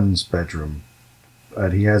son's bedroom.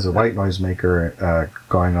 He has a white noise maker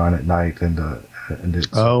going on at night, and it's,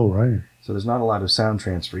 right. So there's not a lot of sound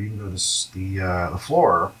transfer. Even though the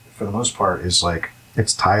floor, for the most part, is like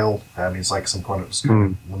it's tile. I mean, it's like some kind of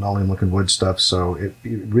linoleum-looking wood stuff. So it'd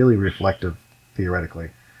be really reflective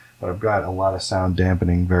theoretically. But I've got a lot of sound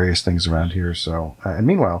dampening various things around here. So and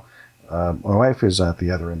meanwhile, my wife is at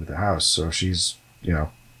the other end of the house, so she's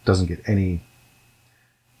doesn't get any.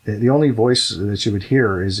 The only voice that she would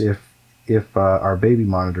hear is if our baby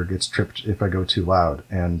monitor gets tripped if I go too loud,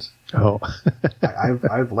 and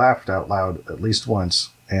I've laughed out loud at least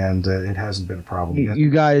once, and it hasn't been a problem yet. You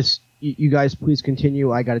guys, please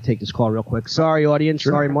continue. I got to take this call real quick. Sorry, audience.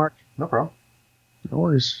 Sure. Sorry, Mark. No problem. No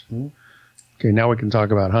worries. Okay, now we can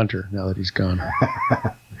talk about Hunter. Now that he's gone.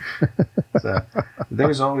 So,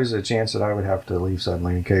 there's always a chance that I would have to leave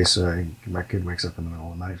suddenly in case my kid wakes up in the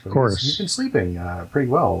middle of the night. But of course, he's been sleeping pretty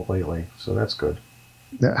well lately, so that's good.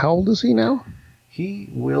 How old is he now? He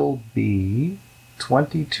will be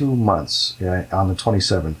 22 months on the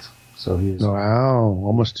 27th. So he's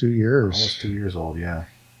almost 2 years. Almost 2 years old, yeah.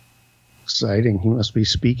 Exciting. He must be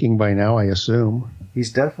speaking by now, I assume.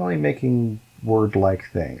 He's definitely making word-like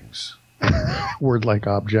things. Word-like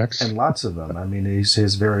objects. And lots of them. I mean,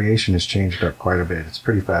 his variation has changed up quite a bit. It's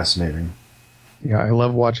pretty fascinating. Yeah, I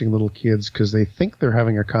love watching little kids because they think they're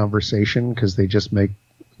having a conversation because they just make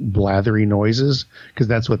blathery noises because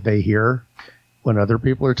that's what they hear when other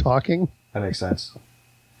people are talking. That makes sense.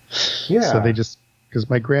 Yeah. So they just, because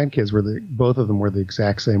my grandkids both of them were the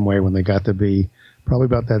exact same way when they got to be probably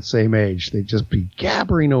about that same age. They'd just be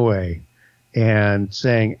gabbering away and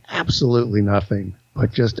saying absolutely nothing,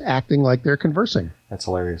 but just acting like they're conversing. That's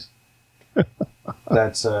hilarious.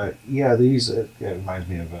 That's, these, it reminds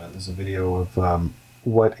me of, there's a video of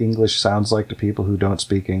what English sounds like to people who don't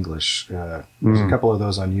speak English. There's a couple of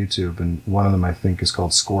those on YouTube, and one of them I think is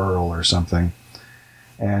called Squirrel or something.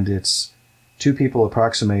 And it's two people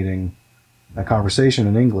approximating a conversation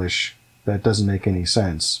in English that doesn't make any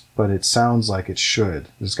sense, but it sounds like it should.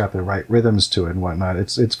 It's got the right rhythms to it and whatnot.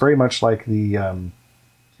 It's very much like the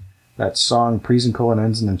that song Priesen,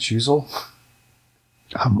 Ensign, and Choosel.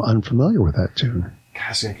 I'm unfamiliar with that tune.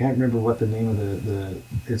 Gosh, I can't remember what the name of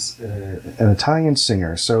it's an Italian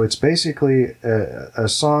singer. So it's basically a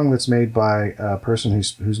song that's made by a person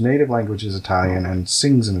whose native language is Italian and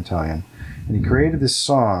sings in Italian. And he created this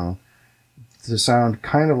song to sound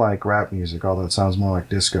kind of like rap music, although it sounds more like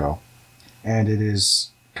disco. And it is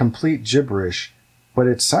complete gibberish, but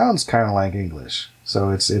it sounds kind of like English. So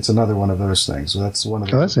it's another one of those things. So that's one of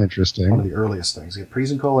the, that's interesting. One of the earliest things. You get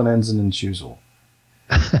Priesenkohl, Ensign, and Schusel.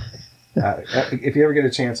 If you ever get a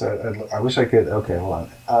chance, I wish I could. Okay, hold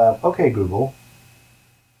on. Okay, Google.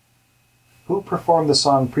 Who performed the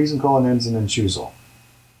song Priesenkohl, Ensign, and Schusel?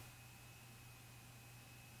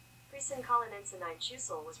 Priesenkohl, Ensign, and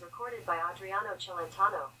Schusel was recorded by Adriano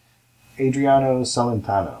Celentano. Adriano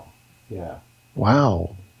Celentano. Yeah.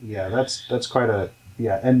 Wow. Yeah, that's quite a...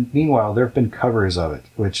 Yeah, and meanwhile, there have been covers of it,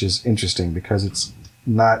 which is interesting because it's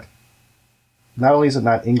not only is it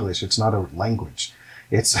not English, it's not a language.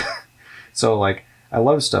 It's... So, like, I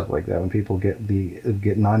love stuff like that when people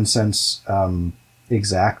get nonsense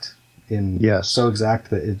exact so exact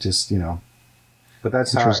that it just, you know. But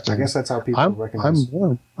that's how I guess that's how people recognize.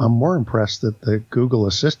 I'm more impressed that the Google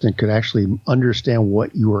Assistant could actually understand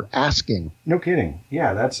what you were asking. No kidding.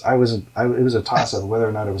 Yeah, it was a toss up whether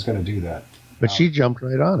or not I was going to do that. But she jumped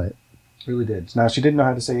right on it. Really did. Now she didn't know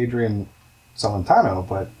how to say Adrian Celentano,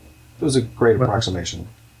 but it was a great approximation.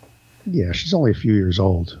 Yeah, she's only a few years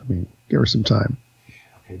old. I mean, give her some time.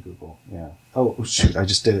 Okay, Google. Yeah. Oh shoot! I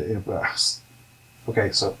just did it.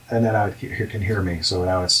 Okay, so and then I can hear me. So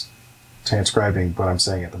now it's transcribing what I'm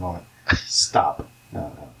saying at the moment. Stop.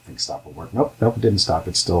 No, I think stop will work. Nope, it didn't stop.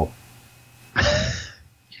 It's still.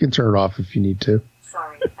 You can turn it off if you need to.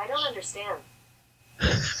 Sorry, I don't understand.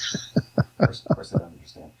 Of course I don't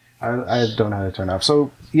understand. I don't know how to turn it off.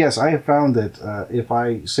 So yes, I have found that if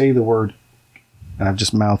I say the word, and I've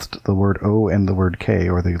just mouthed the word O and the word K,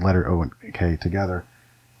 or the letter O and K together,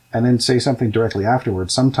 and then say something directly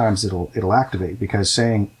afterwards, sometimes it'll activate because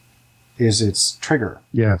saying is its trigger.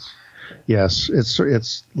 Yes.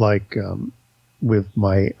 It's like with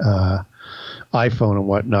my iPhone and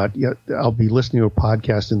whatnot. I'll be listening to a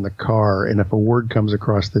podcast in the car, and if a word comes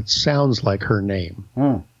across that sounds like her name,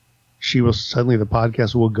 suddenly the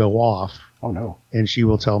podcast will go off. Oh no! And she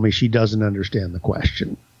will tell me she doesn't understand the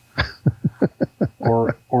question.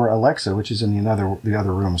 or Alexa, which is in the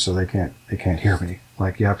other room, so they can't hear me.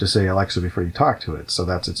 Like you have to say Alexa before you talk to it, so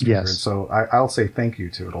that's its trigger. Yes. So I'll say thank you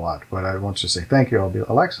to it a lot, but I won't just say thank you. I'll be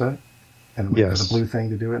Alexa, and wait for the blue thing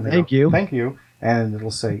to do it. And thank you, and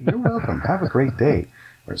it'll say you're welcome. Have a great day,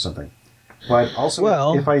 or something. But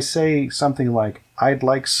also, if I say something like I'd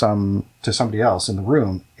like some to somebody else in the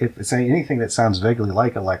room, if it's anything that sounds vaguely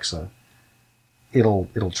like Alexa, it'll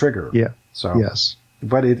trigger. Yeah. So yes.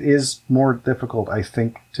 But it is more difficult, I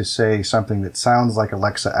think, to say something that sounds like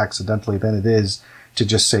Alexa accidentally than it is to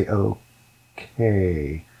just say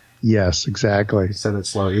okay. Yes, exactly. I said it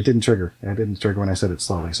slowly. It didn't trigger. It didn't trigger when I said it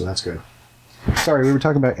slowly, so that's good. Sorry, we were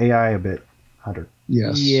talking about AI a bit, Hunter.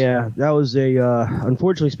 Yes. Yeah, that was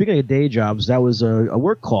unfortunately, speaking of day jobs, that was a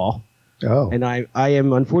work call. Oh. And I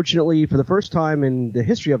am, unfortunately, for the first time in the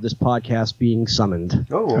history of this podcast, being summoned.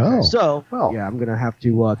 Oh, okay. So, yeah, I'm going to have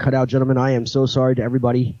to cut out, gentlemen. I am so sorry to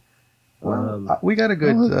everybody. We got a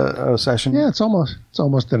good session. Yeah, it's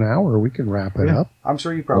almost an hour. We can wrap it up. I'm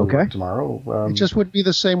sure you probably will tomorrow. It just wouldn't be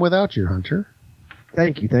the same without you, Hunter.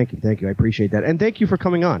 Thank you. I appreciate that. And thank you for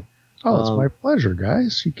coming on. Oh, it's my pleasure,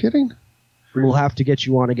 guys. You kidding? We'll have to get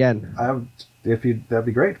you on again. That'd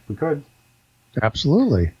be great. We could.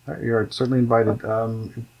 Absolutely. You're certainly invited.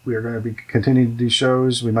 We are going to be continuing to do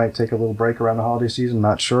shows. We might take a little break around the holiday season.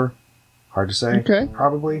 Not sure. Hard to say. Okay.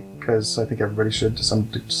 Probably, because I think everybody should to some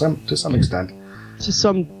extent. To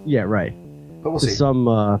some, yeah, right. But we'll to see. Some,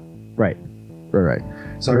 right.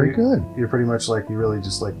 So very good. You're pretty much like you really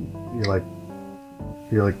just like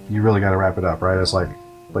you really got to wrap it up, right? It's like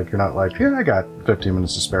you're not like here I got 15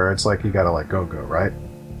 minutes to spare. It's like you got to like go, right?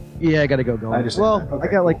 Yeah, I got to go. I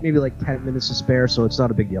got maybe 10 minutes to spare, so it's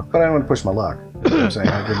not a big deal. But I don't want to push my luck. You know what I'm saying?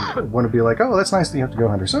 I didn't want to be like, oh, that's nice that you have to go,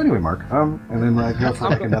 Hunter. So anyway, Mark, and then go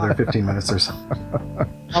for another 15 minutes or so.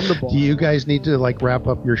 I'm the boss. Do you guys need to wrap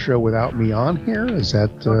up your show without me on here? Is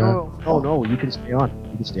that? No, you can stay on.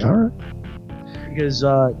 All right. Because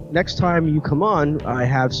next time you come on, I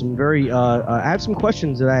have some I have some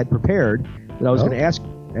questions that I had prepared that I was going to ask.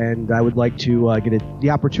 And I would like to get the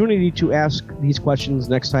opportunity to ask these questions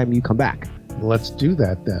next time you come back. Let's do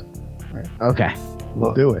that then. Right. Okay.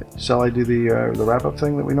 We'll do it. Shall I do the wrap-up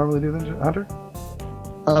thing that we normally do then, Hunter?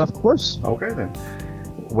 Of course. Okay, then.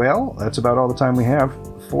 Well, that's about all the time we have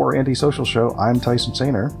for Antisocial Show. I'm Tyson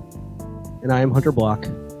Sainer. And I am Hunter Block.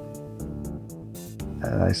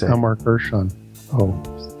 And I say... I'm Marc Hershon. Oh.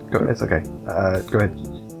 Go ahead. It's okay. Go ahead.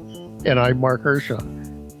 And I'm Marc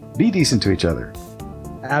Hershon. Be decent to each other.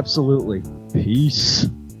 Absolutely. Peace.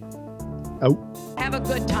 Out. Have a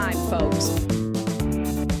good time, folks.